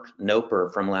FERC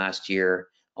NOPR from last year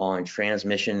on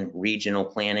transmission regional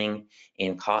planning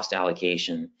and cost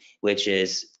allocation, which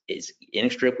is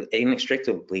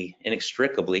inextricably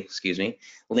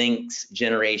links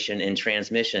generation and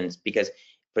transmissions, because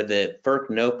for the FERC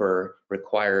NOPR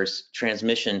requires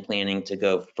transmission planning to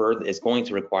go further, is going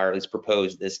to require, it's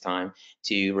proposed this time,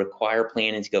 to require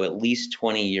planning to go at least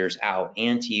 20 years out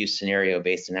and to use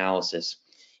scenario-based analysis.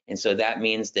 And so that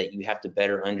means that you have to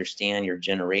better understand your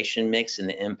generation mix and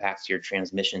the impacts to your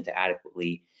transmission to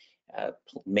adequately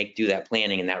do that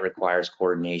planning, and that requires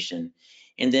coordination.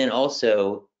 And then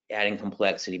also adding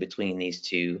complexity between these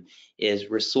two is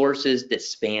resources that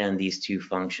span these two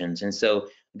functions. And so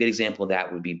a good example of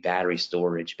that would be battery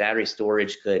storage. Battery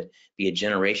storage could be a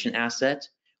generation asset,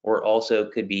 or also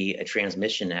could be a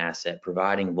transmission asset,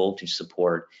 providing voltage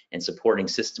support and supporting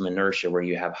system inertia where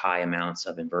you have high amounts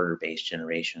of inverter-based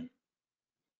generation.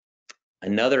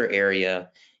 Another area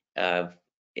of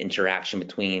interaction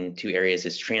between two areas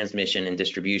is transmission and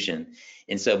distribution.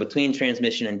 And so between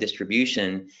transmission and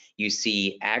distribution, you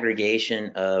see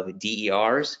aggregation of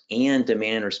DERs and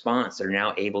demand response that are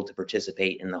now able to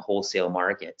participate in the wholesale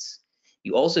markets.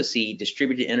 You also see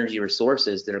distributed energy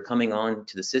resources that are coming on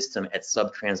to the system at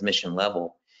sub-transmission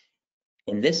level.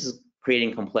 And this is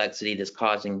creating complexity that's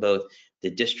causing both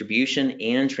the distribution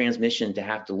and transmission to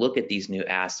have to look at these new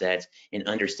assets and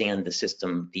understand the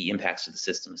system, the impacts of the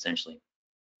system, essentially.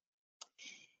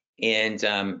 And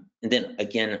then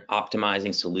again,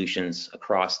 optimizing solutions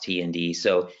across T&D.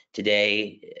 So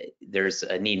today, there's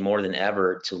a need more than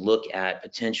ever to look at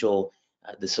potential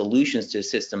the solutions to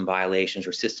system violations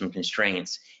or system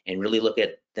constraints, and really look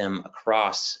at them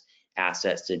across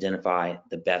assets to identify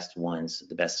the best ones,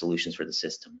 the best solutions for the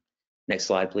system. Next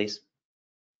slide, please.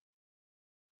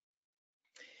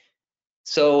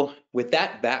 So with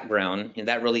that background, and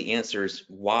that really answers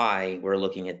why we're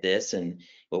looking at this, and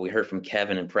what we heard from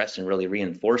Kevin and Preston really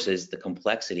reinforces the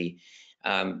complexity.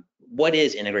 What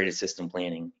is integrated system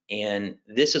planning? And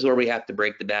this is where we have to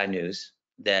break the bad news,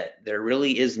 that there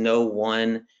really is no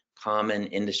one common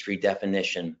industry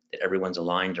definition that everyone's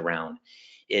aligned around.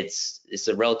 It's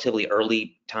a relatively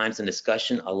early times in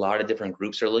discussion. A lot of different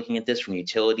groups are looking at this, from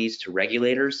utilities to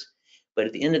regulators. But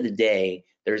at the end of the day,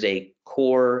 there's a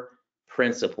core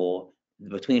principle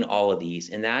between all of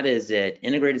these, and that is that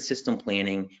integrated system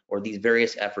planning, or these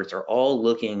various efforts, are all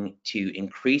looking to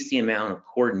increase the amount of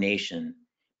coordination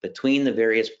between the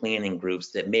various planning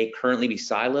groups that may currently be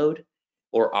siloed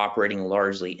or operating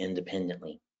largely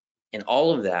independently. And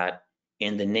all of that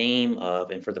in the name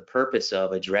of and for the purpose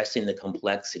of addressing the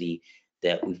complexity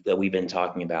that we've been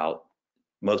talking about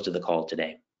most of the call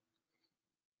today.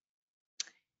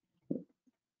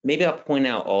 Maybe I'll point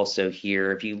out also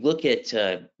here, if you look at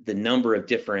the number of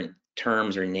different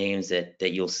terms or names that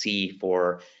you'll see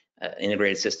for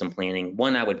integrated system planning,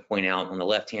 one I would point out on the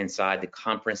left-hand side, the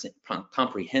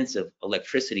comprehensive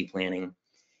electricity planning.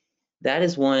 That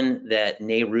is one that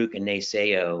Nehruck and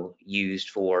Naiseo used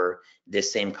for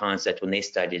this same concept when they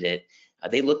studied it.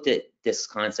 They looked at this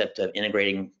concept of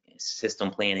integrating system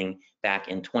planning back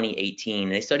in 2018.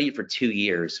 They studied it for 2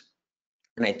 years.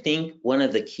 And I think one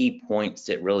of the key points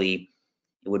that really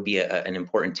would be an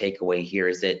important takeaway here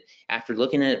is that after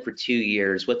looking at it for 2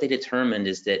 years, what they determined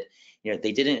is that, you know,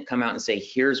 they didn't come out and say,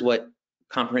 here's what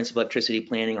comprehensive electricity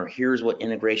planning, or here's what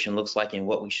integration looks like and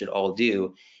what we should all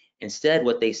do. Instead,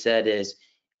 what they said is,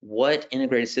 what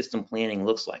integrated system planning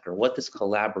looks like, or what this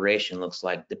collaboration looks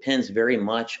like, depends very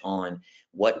much on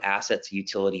what assets a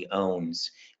utility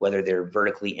owns, whether they're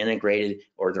vertically integrated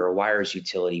or they're a wires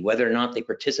utility, whether or not they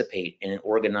participate in an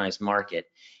organized market,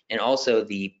 and also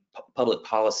the public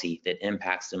policy that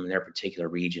impacts them in their particular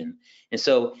region. And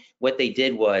so what they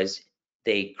did was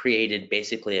they created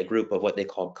basically a group of what they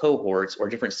call cohorts, or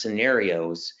different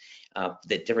scenarios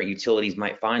that different utilities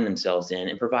might find themselves in,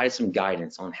 and provided some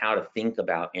guidance on how to think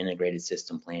about integrated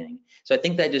system planning. So I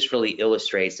think that just really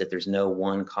illustrates that there's no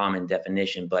one common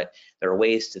definition, but there are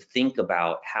ways to think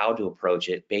about how to approach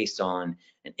it based on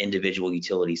an individual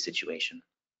utility situation.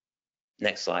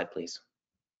 Next slide, please.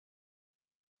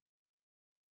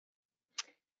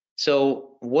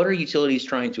 So what are utilities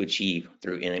trying to achieve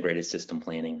through integrated system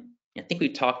planning? I think we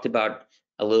talked about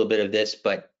a little bit of this,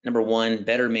 but number one,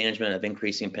 better management of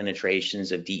increasing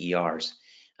penetrations of DERs.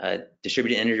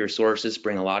 Distributed energy resources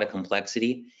bring a lot of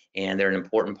complexity, and they're an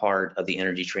important part of the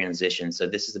energy transition. So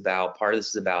this is about, part of this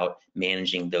is about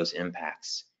managing those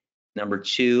impacts. Number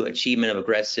two, achievement of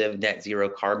aggressive net zero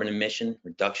carbon emission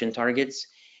reduction targets.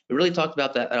 We really talked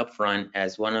about that up front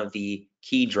as one of the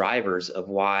key drivers of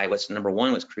why, number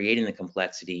one, was creating the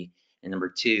complexity, and number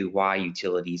two, why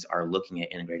utilities are looking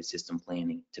at integrated system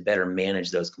planning to better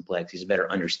manage those complexities,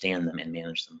 better understand them and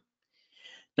manage them.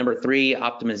 Number three,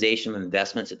 optimization of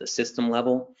investments at the system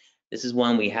level. This is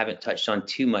one we haven't touched on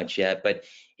too much yet, but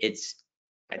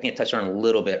I think I touched on a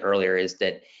little bit earlier, is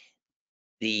that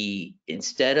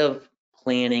instead of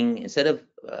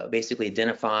basically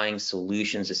identifying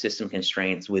solutions to system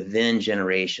constraints within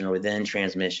generation or within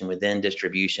transmission, within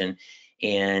distribution,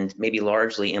 and maybe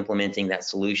largely implementing that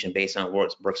solution based on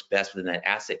what works best within that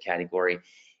asset category.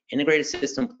 Integrated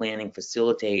system planning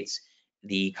facilitates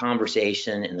the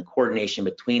conversation and the coordination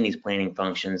between these planning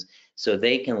functions so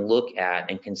they can look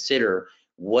at and consider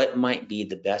what might be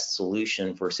the best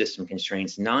solution for system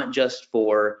constraints, not just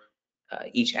for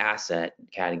each asset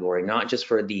category, not just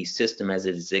for the system as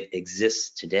it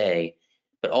exists today,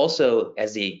 but also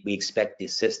as we expect the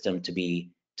system to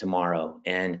be tomorrow.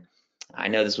 And I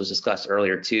know this was discussed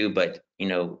earlier too, but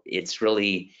it's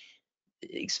really,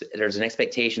 there's an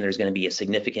expectation there's going to be a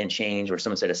significant change, or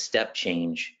someone said a step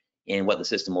change in what the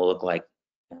system will look like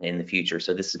in the future.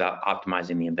 So this is about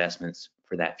optimizing the investments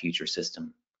for that future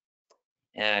system.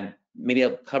 And maybe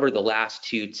I'll cover the last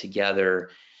two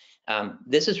together.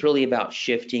 This is really about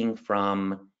shifting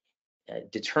from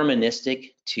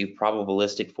deterministic to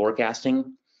probabilistic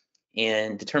forecasting.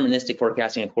 And deterministic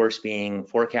forecasting, of course, being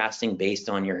forecasting based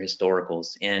on your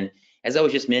historicals. And as I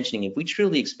was just mentioning, if we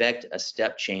truly expect a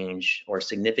step change or a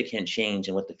significant change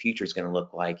in what the future is going to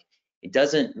look like, it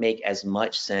doesn't make as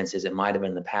much sense as it might have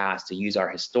in the past to use our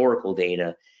historical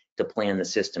data to plan the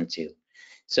system to.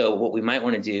 So what we might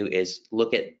want to do is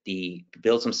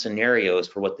build some scenarios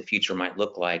for what the future might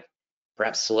look like,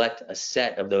 perhaps select a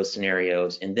set of those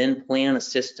scenarios, and then plan a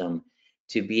system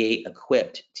to be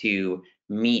equipped to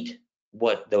meet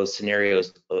what those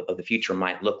scenarios of the future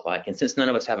might look like. And since none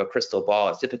of us have a crystal ball,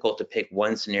 it's difficult to pick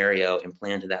one scenario and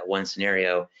plan to that one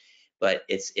scenario, but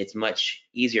it's much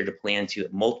easier to plan to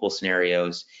multiple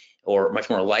scenarios, or much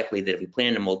more likely that if we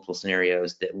plan to multiple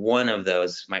scenarios, that one of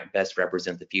those might best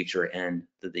represent the future and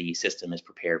the system is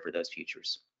prepared for those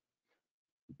futures.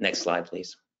 Next slide,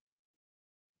 please.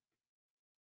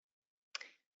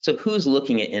 So who's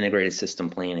looking at integrated system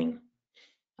planning?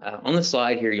 On the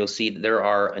slide here, you'll see that there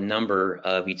are a number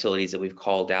of utilities that we've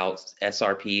called out: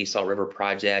 SRP, Salt River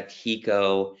Project,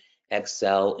 HECO,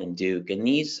 Excel, and Duke. And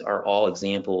these are all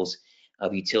examples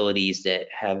of utilities that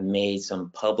have made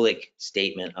some public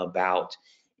statement about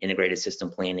integrated system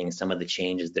planning and some of the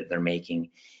changes that they're making.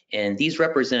 And these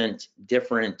represent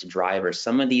different drivers.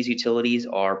 Some of these utilities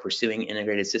are pursuing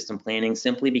integrated system planning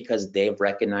simply because they've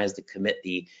recognized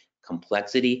the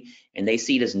complexity, and they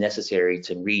see it as necessary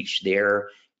to reach their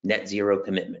net zero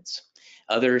commitments.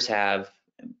 Others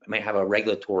might have a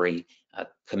regulatory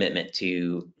commitment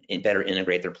to better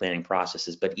integrate their planning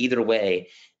processes, but either way,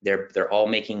 they're all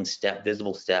making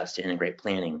visible steps to integrate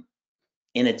planning.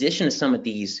 In addition to some of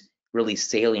these really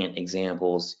salient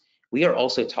examples, we are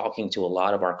also talking to a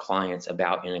lot of our clients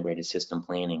about integrated system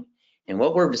planning. And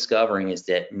what we're discovering is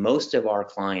that most of our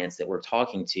clients that we're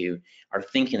talking to are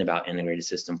thinking about integrated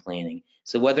system planning.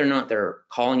 So whether or not they're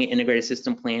calling it integrated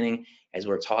system planning, as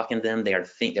we're talking to them,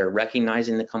 they're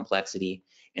recognizing the complexity,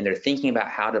 and they're thinking about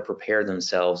how to prepare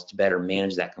themselves to better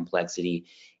manage that complexity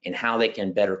and how they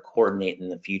can better coordinate in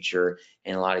the future.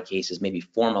 In a lot of cases, maybe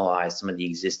formalize some of the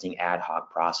existing ad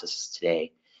hoc processes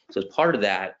today. So as part of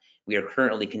that, we are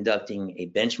currently conducting a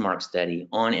benchmark study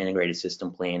on integrated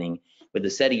system planning with a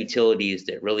set of utilities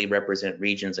that really represent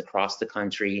regions across the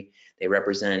country. They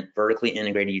represent vertically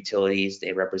integrated utilities.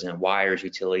 They represent wires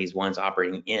utilities, ones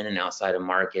operating in and outside of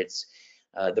markets.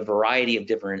 The variety of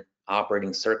different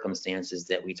operating circumstances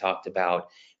that we talked about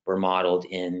were modeled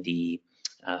in the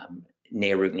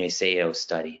NARUC-NASEO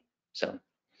study. So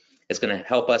it's going to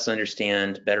help us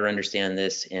better understand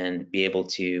this and be able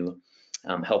to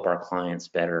help our clients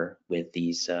better with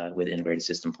with integrated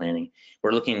system planning.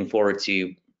 We're looking forward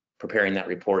to preparing that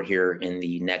report here in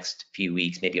the next few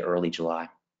weeks, maybe early July.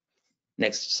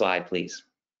 Next slide, please.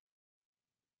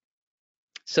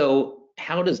 So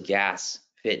how does gas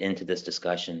fit into this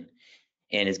discussion?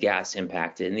 And is gas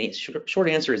impacted? And the short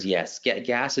answer is yes.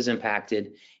 Gas is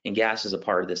impacted, and gas is a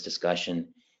part of this discussion.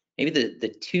 Maybe the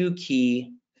two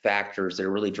key factors that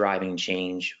are really driving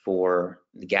change for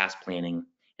the gas planning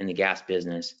and the gas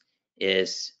business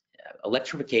is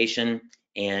electrification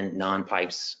and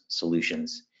non-pipes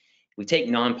solutions. We take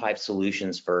non-pipe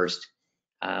solutions first.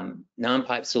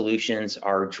 Non-pipe solutions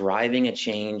are driving a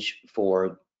change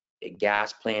for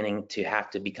gas planning to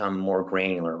have to become more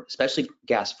granular, especially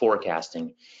gas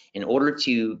forecasting. In order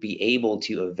to be able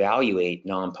to evaluate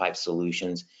non-pipe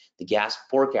solutions, the gas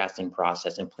forecasting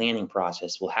process and planning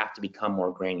process will have to become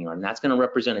more granular, and that's going to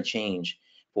represent a change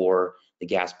for the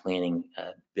gas planning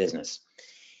business.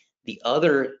 The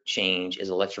other change is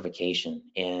electrification.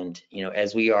 And,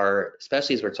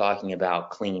 especially as we're talking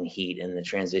about clean heat and the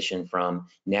transition from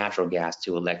natural gas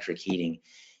to electric heating.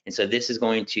 And so this is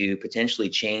going to potentially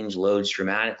change loads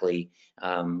dramatically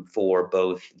for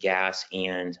both gas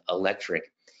and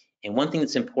electric. And one thing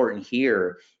that's important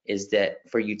here is that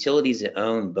for utilities that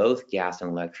own both gas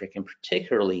and electric, and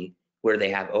particularly where they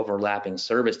have overlapping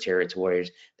service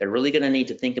territories, they're really going to need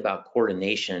to think about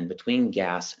coordination between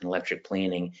gas and electric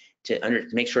planning to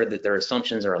make sure that their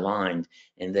assumptions are aligned,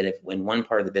 and that if in one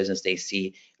part of the business they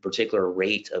see a particular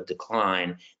rate of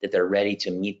decline, that they're ready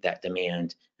to meet that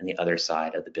demand on the other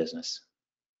side of the business.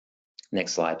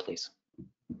 Next slide, please.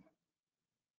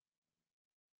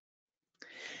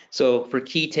 So for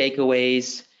key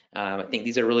takeaways, I think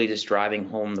these are really just driving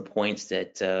home the points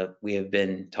that we have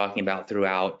been talking about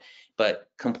throughout,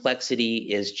 but complexity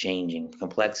is changing,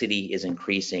 complexity is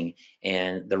increasing,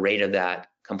 and the rate of that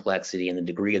complexity and the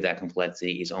degree of that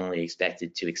complexity is only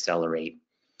expected to accelerate.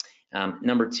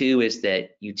 Number two is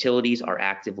that utilities are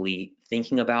actively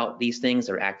thinking about these things,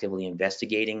 they're actively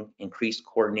investigating increased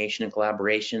coordination and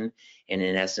collaboration, and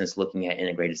in essence, looking at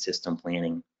integrated system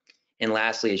planning. And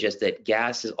lastly, is just that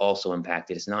gas is also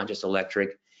impacted. It's not just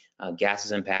electric, gas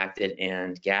is impacted,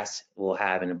 and gas will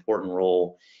have an important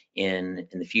role in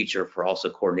the future for also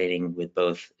coordinating with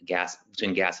both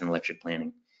between gas and electric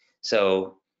planning.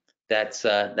 So that's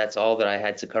all that I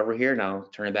had to cover here, and I'll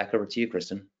turn it back over to you,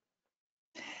 Kristen.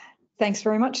 Thanks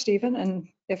very much, Stephen. And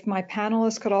if my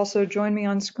panelists could also join me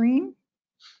on screen,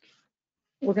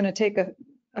 we're going to take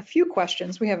a few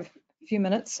questions. We have a few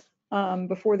minutes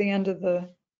before the end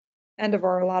of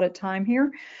our allotted time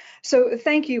here. So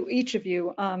thank you, each of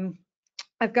you.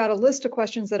 I've got a list of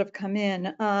questions that have come in,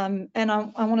 and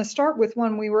I want to start with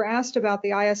one. We were asked about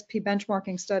the ISP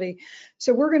benchmarking study.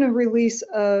 So we're going to release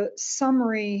a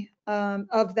summary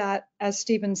of that, as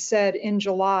Stephen said, in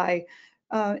July.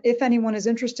 If anyone is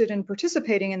interested in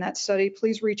participating in that study,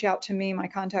 please reach out to me. My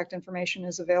contact information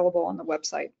is available on the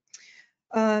website.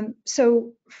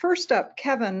 So first up,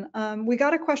 Kevin, we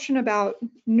got a question about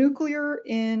nuclear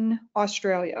in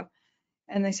Australia.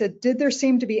 And they said, did there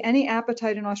seem to be any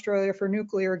appetite in Australia for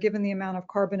nuclear given the amount of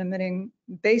carbon emitting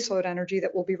baseload energy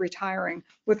that will be retiring?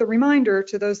 With a reminder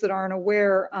to those that aren't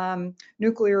aware,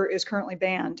 nuclear is currently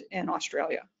banned in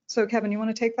Australia. So Kevin, you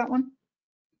want to take that one?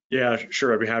 Yeah,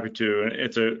 sure, I'd be happy to.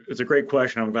 It's a great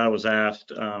question. I'm glad it was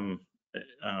asked.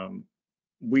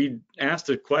 We asked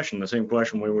the same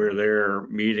question when we were there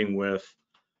meeting with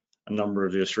a number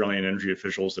of the Australian energy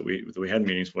officials that we had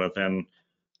meetings with, and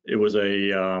it was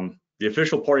the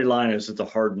official party line is it's a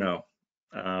hard no.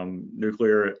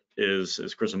 Nuclear is,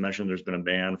 as Kristen mentioned, there's been a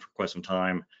ban for quite some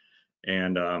time,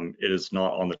 and it is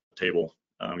not on the table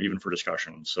even for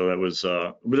discussion. So that was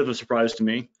a bit of a surprise to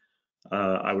me.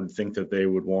 I would think that they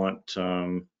would want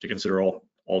to consider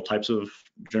all types of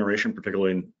generation,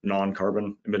 particularly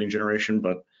non-carbon emitting generation,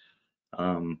 but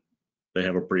they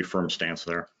have a pretty firm stance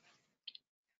there.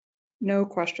 No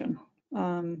question.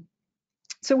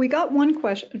 So we got one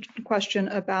question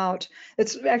about,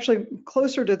 it's actually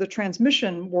closer to the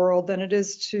transmission world than it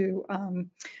is to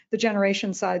the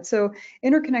generation side. So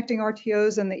interconnecting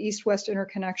RTOs and the east-west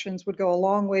interconnections would go a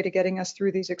long way to getting us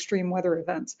through these extreme weather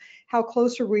events. How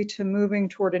close are we to moving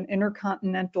toward an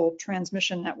intercontinental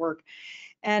transmission network?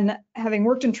 And having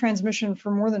worked in transmission for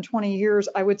more than 20 years,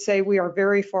 I would say we are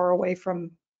very far away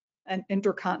from an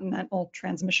intercontinental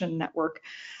transmission network.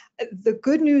 The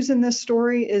good news in this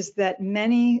story is that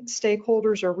many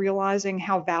stakeholders are realizing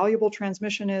how valuable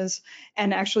transmission is,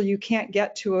 and actually you can't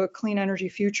get to a clean energy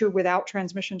future without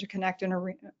transmission to connect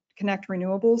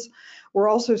renewables. We're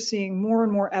also seeing more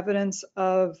and more evidence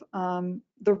of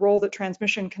the role that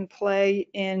transmission can play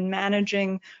in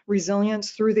managing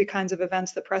resilience through the kinds of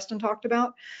events that Preston talked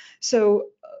about. So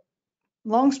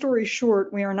long story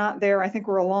short, we are not there. I think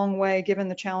we're a long way given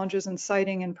the challenges in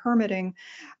siting and permitting.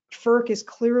 FERC is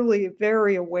clearly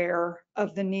very aware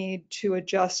of the need to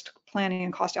adjust planning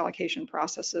and cost allocation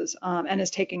processes and is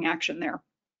taking action there.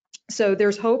 So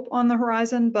there's hope on the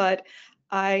horizon, but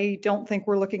I don't think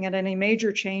we're looking at any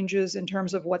major changes in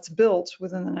terms of what's built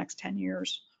within the next 10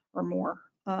 years or more.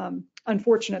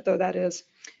 Unfortunate though that is.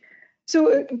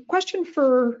 So a question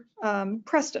for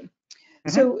Preston. Mm-hmm.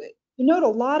 So you note a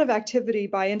lot of activity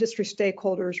by industry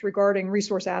stakeholders regarding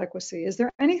resource adequacy. Is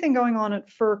there anything going on at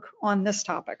FERC on this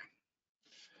topic?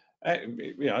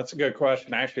 That's a good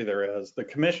question. Actually, there is. The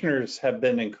commissioners have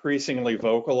been increasingly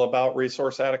vocal about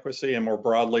resource adequacy and more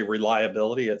broadly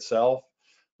reliability itself.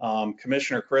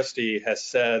 Commissioner Christie has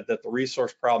said that the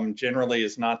resource problem generally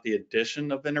is not the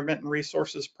addition of intermittent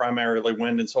resources, primarily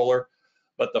wind and solar,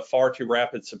 but the far too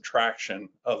rapid subtraction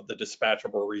of the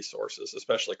dispatchable resources,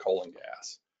 especially coal and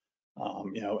gas.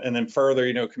 And then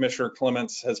further, Commissioner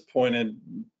Clements has pointed,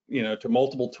 to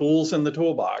multiple tools in the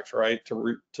toolbox, right,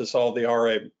 to solve the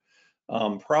RA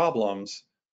problems.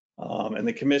 And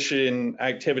the commission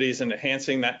activities in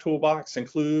enhancing that toolbox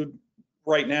include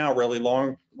right now really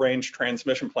long-range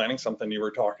transmission planning, something you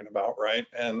were talking about, right,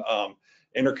 and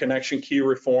interconnection queue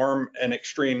reform, and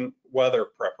extreme weather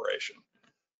preparation.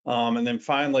 And then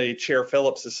finally, Chair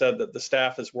Phillips has said that the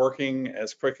staff is working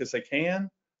as quick as they can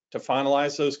to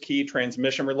finalize those key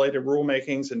transmission-related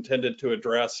rulemakings intended to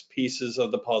address pieces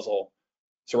of the puzzle.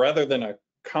 So rather than a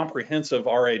comprehensive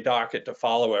RA docket to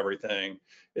follow everything,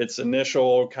 its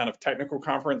initial kind of technical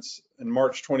conference in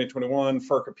March 2021,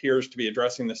 FERC appears to be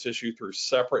addressing this issue through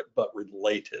separate but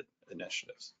related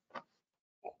initiatives.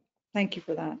 Thank you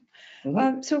for that.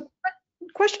 Mm-hmm. So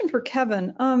question for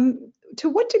Kevin. To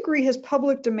what degree has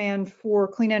public demand for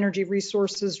clean energy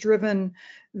resources driven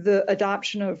the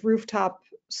adoption of rooftop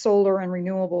solar and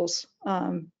renewables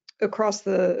across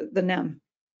the NEM?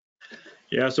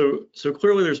 Yeah, so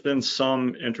clearly there's been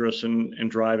some interest in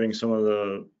driving some of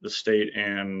the state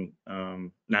and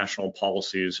national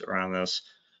policies around this,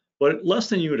 but less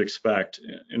than you would expect.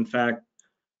 In fact,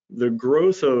 the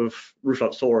growth of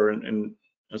rooftop solar, and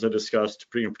as I discussed,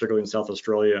 particularly in South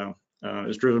Australia,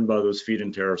 is driven by those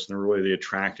feed-in tariffs and really the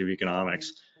attractive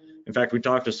economics. In fact, we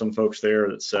talked to some folks there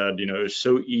that said, it's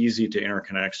so easy to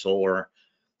interconnect solar,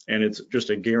 and it's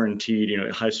just a guaranteed,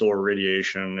 high solar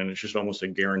radiation, and it's just almost a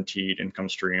guaranteed income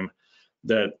stream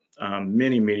that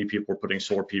many people are putting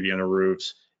solar PV on their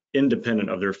roofs, independent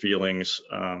of their feelings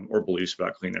or beliefs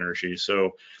about clean energy.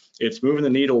 So it's moving the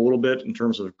needle a little bit in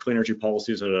terms of clean energy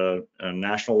policies at a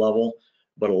national level,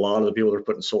 but a lot of the people that are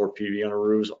putting solar PV on their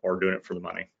roofs are doing it for the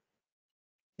money.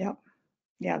 Yep.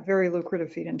 Yeah, very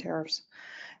lucrative feed-in tariffs.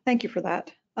 Thank you for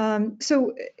that.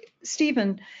 So,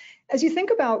 Stephen, as you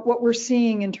think about what we're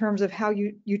seeing in terms of how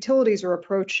utilities are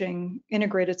approaching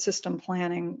integrated system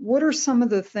planning, what are some of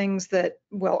the things that,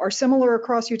 well, are similar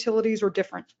across utilities or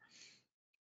different?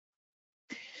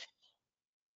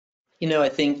 I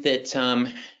think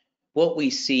that what we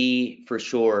see for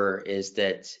sure is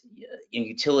that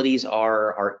utilities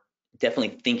are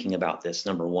definitely thinking about this,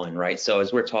 number one, right? So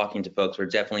as we're talking to folks, we're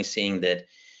definitely seeing that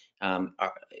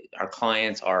our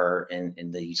clients are,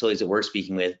 and the utilities that we're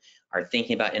speaking with, are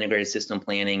thinking about integrated system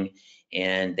planning,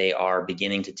 and they are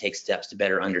beginning to take steps to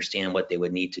better understand what they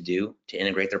would need to do to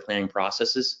integrate their planning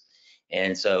processes.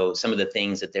 And so some of the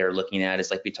things that they're looking at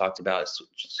is, like we talked about,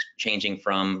 changing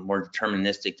from more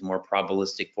deterministic to more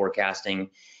probabilistic forecasting,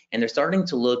 and they're starting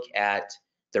to look at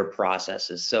their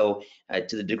processes. So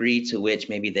to the degree to which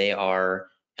maybe they are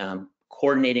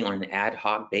coordinating on an ad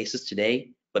hoc basis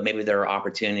today, but maybe there are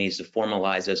opportunities to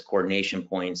formalize those coordination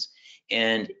points.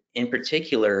 And in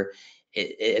particular,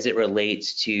 as it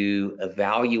relates to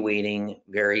evaluating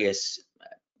various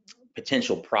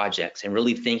potential projects and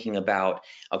really thinking about,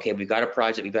 okay, we've got a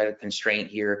project, we've got a constraint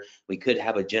here, we could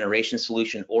have a generation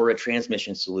solution or a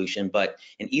transmission solution, and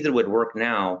either would work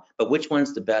now, but which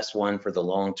one's the best one for the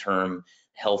long-term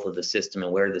health of the system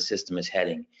and where the system is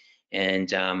heading? And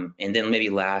then maybe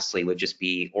lastly would just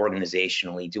be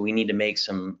organizationally, do we need to make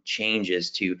some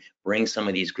changes to bring some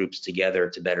of these groups together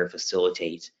to better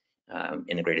facilitate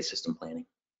integrated system planning?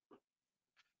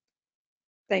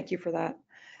 Thank you for that.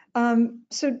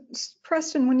 So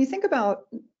Preston, when you think about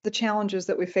the challenges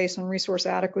that we face on resource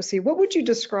adequacy, what would you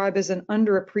describe as an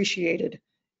underappreciated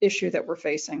issue that we're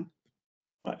facing?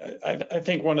 I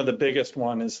think one of the biggest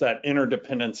one is that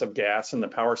interdependence of gas in the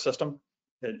power system,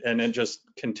 and it just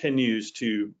continues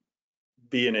to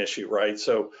be an issue, right?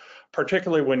 So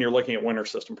particularly when you're looking at winter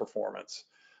system performance.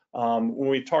 When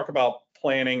we talk about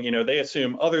planning, they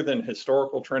assume other than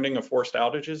historical trending of forced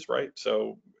outages, right?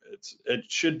 So it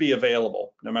should be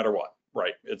available no matter what,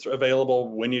 right? It's available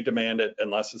when you demand it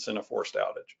unless it's in a forced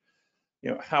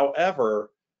outage.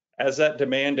 However, as that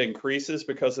demand increases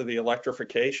because of the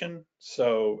electrification,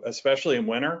 so especially in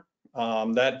winter,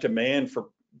 that demand for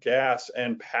gas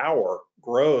and power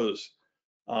grows,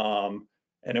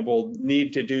 and it will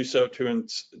need to do so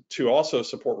to also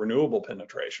support renewable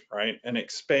penetration, right? And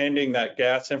expanding that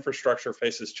gas infrastructure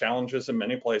faces challenges in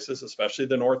many places, especially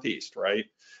the Northeast, right?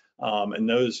 And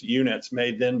those units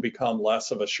may then become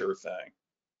less of a sure thing.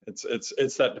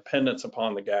 It's that dependence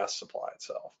upon the gas supply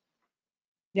itself.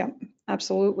 Yeah,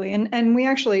 absolutely. And we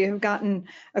actually have gotten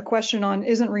a question on,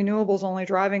 isn't renewables only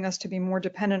driving us to be more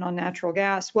dependent on natural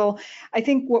gas? Well, I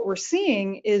think what we're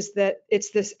seeing is that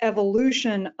it's this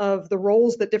evolution of the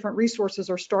roles that different resources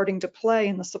are starting to play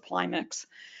in the supply mix.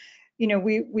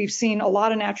 We've seen a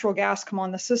lot of natural gas come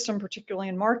on the system, particularly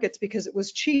in markets, because it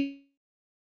was cheap,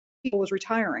 people was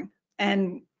retiring,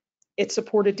 and it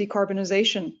supported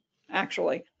decarbonization,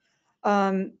 actually.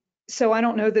 So I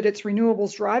don't know that it's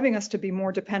renewables driving us to be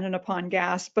more dependent upon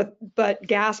gas, but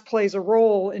gas plays a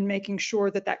role in making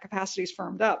sure that capacity is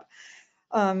firmed up.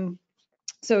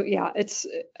 So yeah,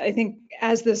 I think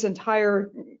as this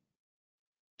entire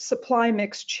supply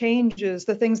mix changes,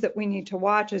 the things that we need to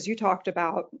watch, as you talked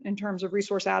about, in terms of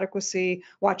resource adequacy,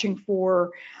 watching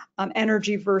for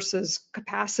energy versus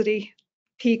capacity,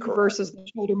 peak versus the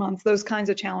shoulder months, those kinds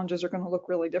of challenges are going to look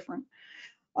really different.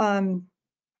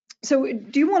 So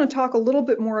do you want to talk a little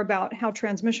bit more about how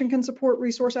transmission can support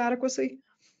resource adequacy?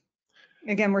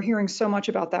 Again, we're hearing so much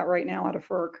about that right now out of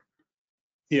FERC.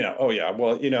 Yeah, oh yeah.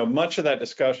 Well, much of that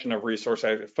discussion of resource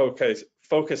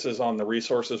focuses on the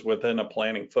resources within a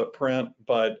planning footprint,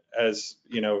 but as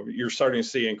you're starting to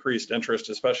see increased interest,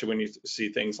 especially when you see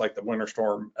things like the Winter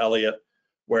Storm Elliott,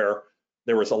 where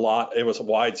there was it was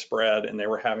widespread, and they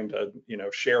were having to,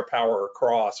 share power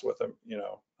across with them,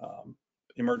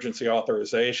 emergency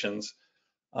authorizations.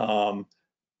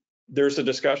 There's a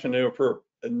discussion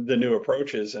the new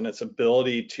approaches and its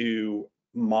ability to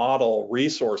model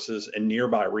resources in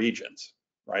nearby regions,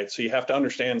 right? So you have to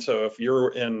understand, so if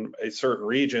you're in a certain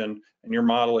region and you're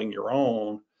modeling your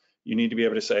own, you need to be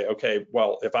able to say, okay,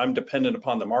 well, if I'm dependent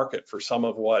upon the market for some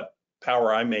of what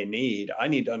power I may need, I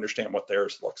need to understand what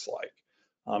theirs looks like.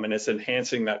 And it's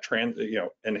enhancing that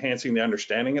enhancing the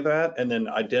understanding of that, and then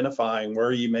identifying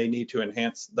where you may need to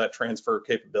enhance that transfer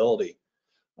capability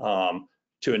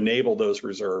to enable those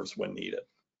reserves when needed.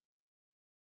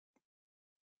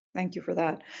 Thank you for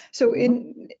that. So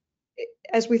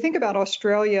as we think about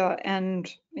Australia and,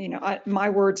 my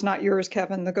words, not yours,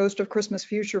 Kevin, the ghost of Christmas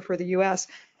future for the US,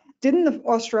 didn't the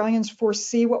Australians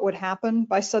foresee what would happen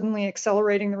by suddenly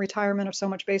accelerating the retirement of so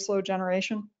much baseload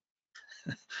generation?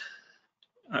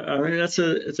 I mean, it's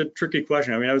a tricky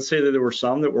question. I mean, I would say that there were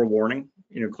some that were warning.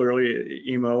 Clearly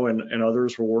EMO and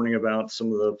others were warning about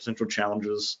some of the potential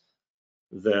challenges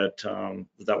that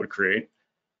that would create.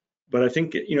 But I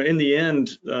think, in the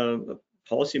end,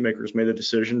 policymakers made the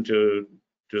decision to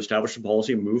establish a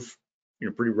policy and move,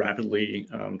 pretty rapidly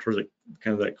towards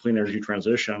kind of that clean energy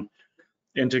transition,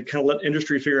 and to kind of let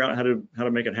industry figure out how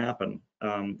to make it happen.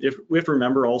 If we have to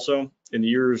remember also, in the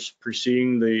years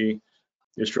preceding the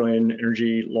Australian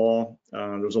energy law,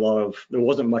 there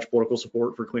wasn't much political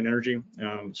support for clean energy.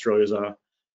 Australia's a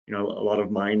lot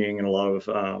of mining and a lot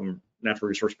of natural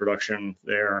resource production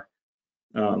there.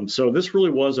 So this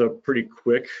really was a pretty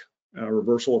quick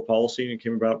reversal of policy, and it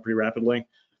came about pretty rapidly.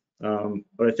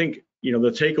 But I think, the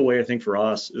takeaway, I think, for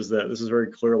us is that this is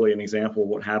very clearly an example of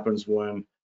what happens when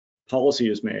policy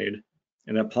is made,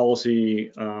 and that policy,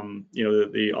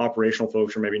 the operational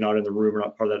folks are maybe not in the room or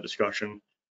not part of that discussion,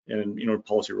 and,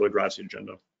 policy really drives the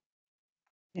agenda.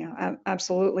 Yeah,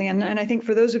 absolutely. And I think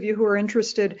for those of you who are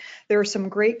interested, there are some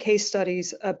great case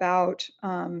studies about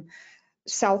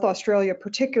South Australia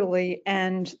particularly,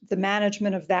 and the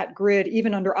management of that grid,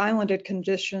 even under islanded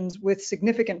conditions with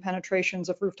significant penetrations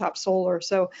of rooftop solar.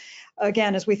 So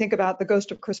again, as we think about the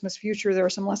ghost of Christmas future, there are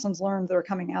some lessons learned that are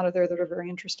coming out of there that are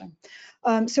very interesting.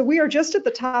 So we are just at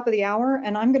the top of the hour,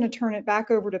 and I'm going to turn it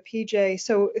back over to PJ.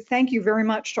 So thank you very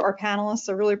much to our panelists.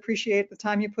 I really appreciate the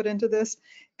time you put into this.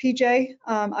 PJ,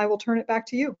 I will turn it back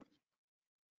to you.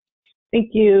 Thank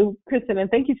you, Kristen,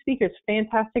 and thank you, speakers.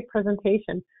 Fantastic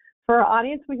presentation. For our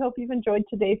audience, we hope you've enjoyed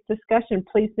today's discussion.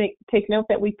 Please take note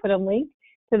that we put a link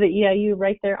to the EIU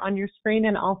right there on your screen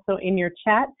and also in your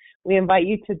chat. We invite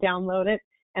you to download it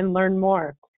and learn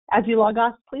more. As you log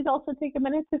off, please also take a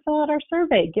minute to fill out our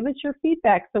survey. Give us your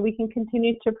feedback so we can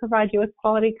continue to provide you with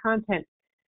quality content.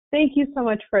 Thank you so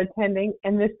much for attending,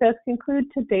 and this does conclude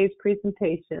today's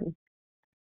presentation.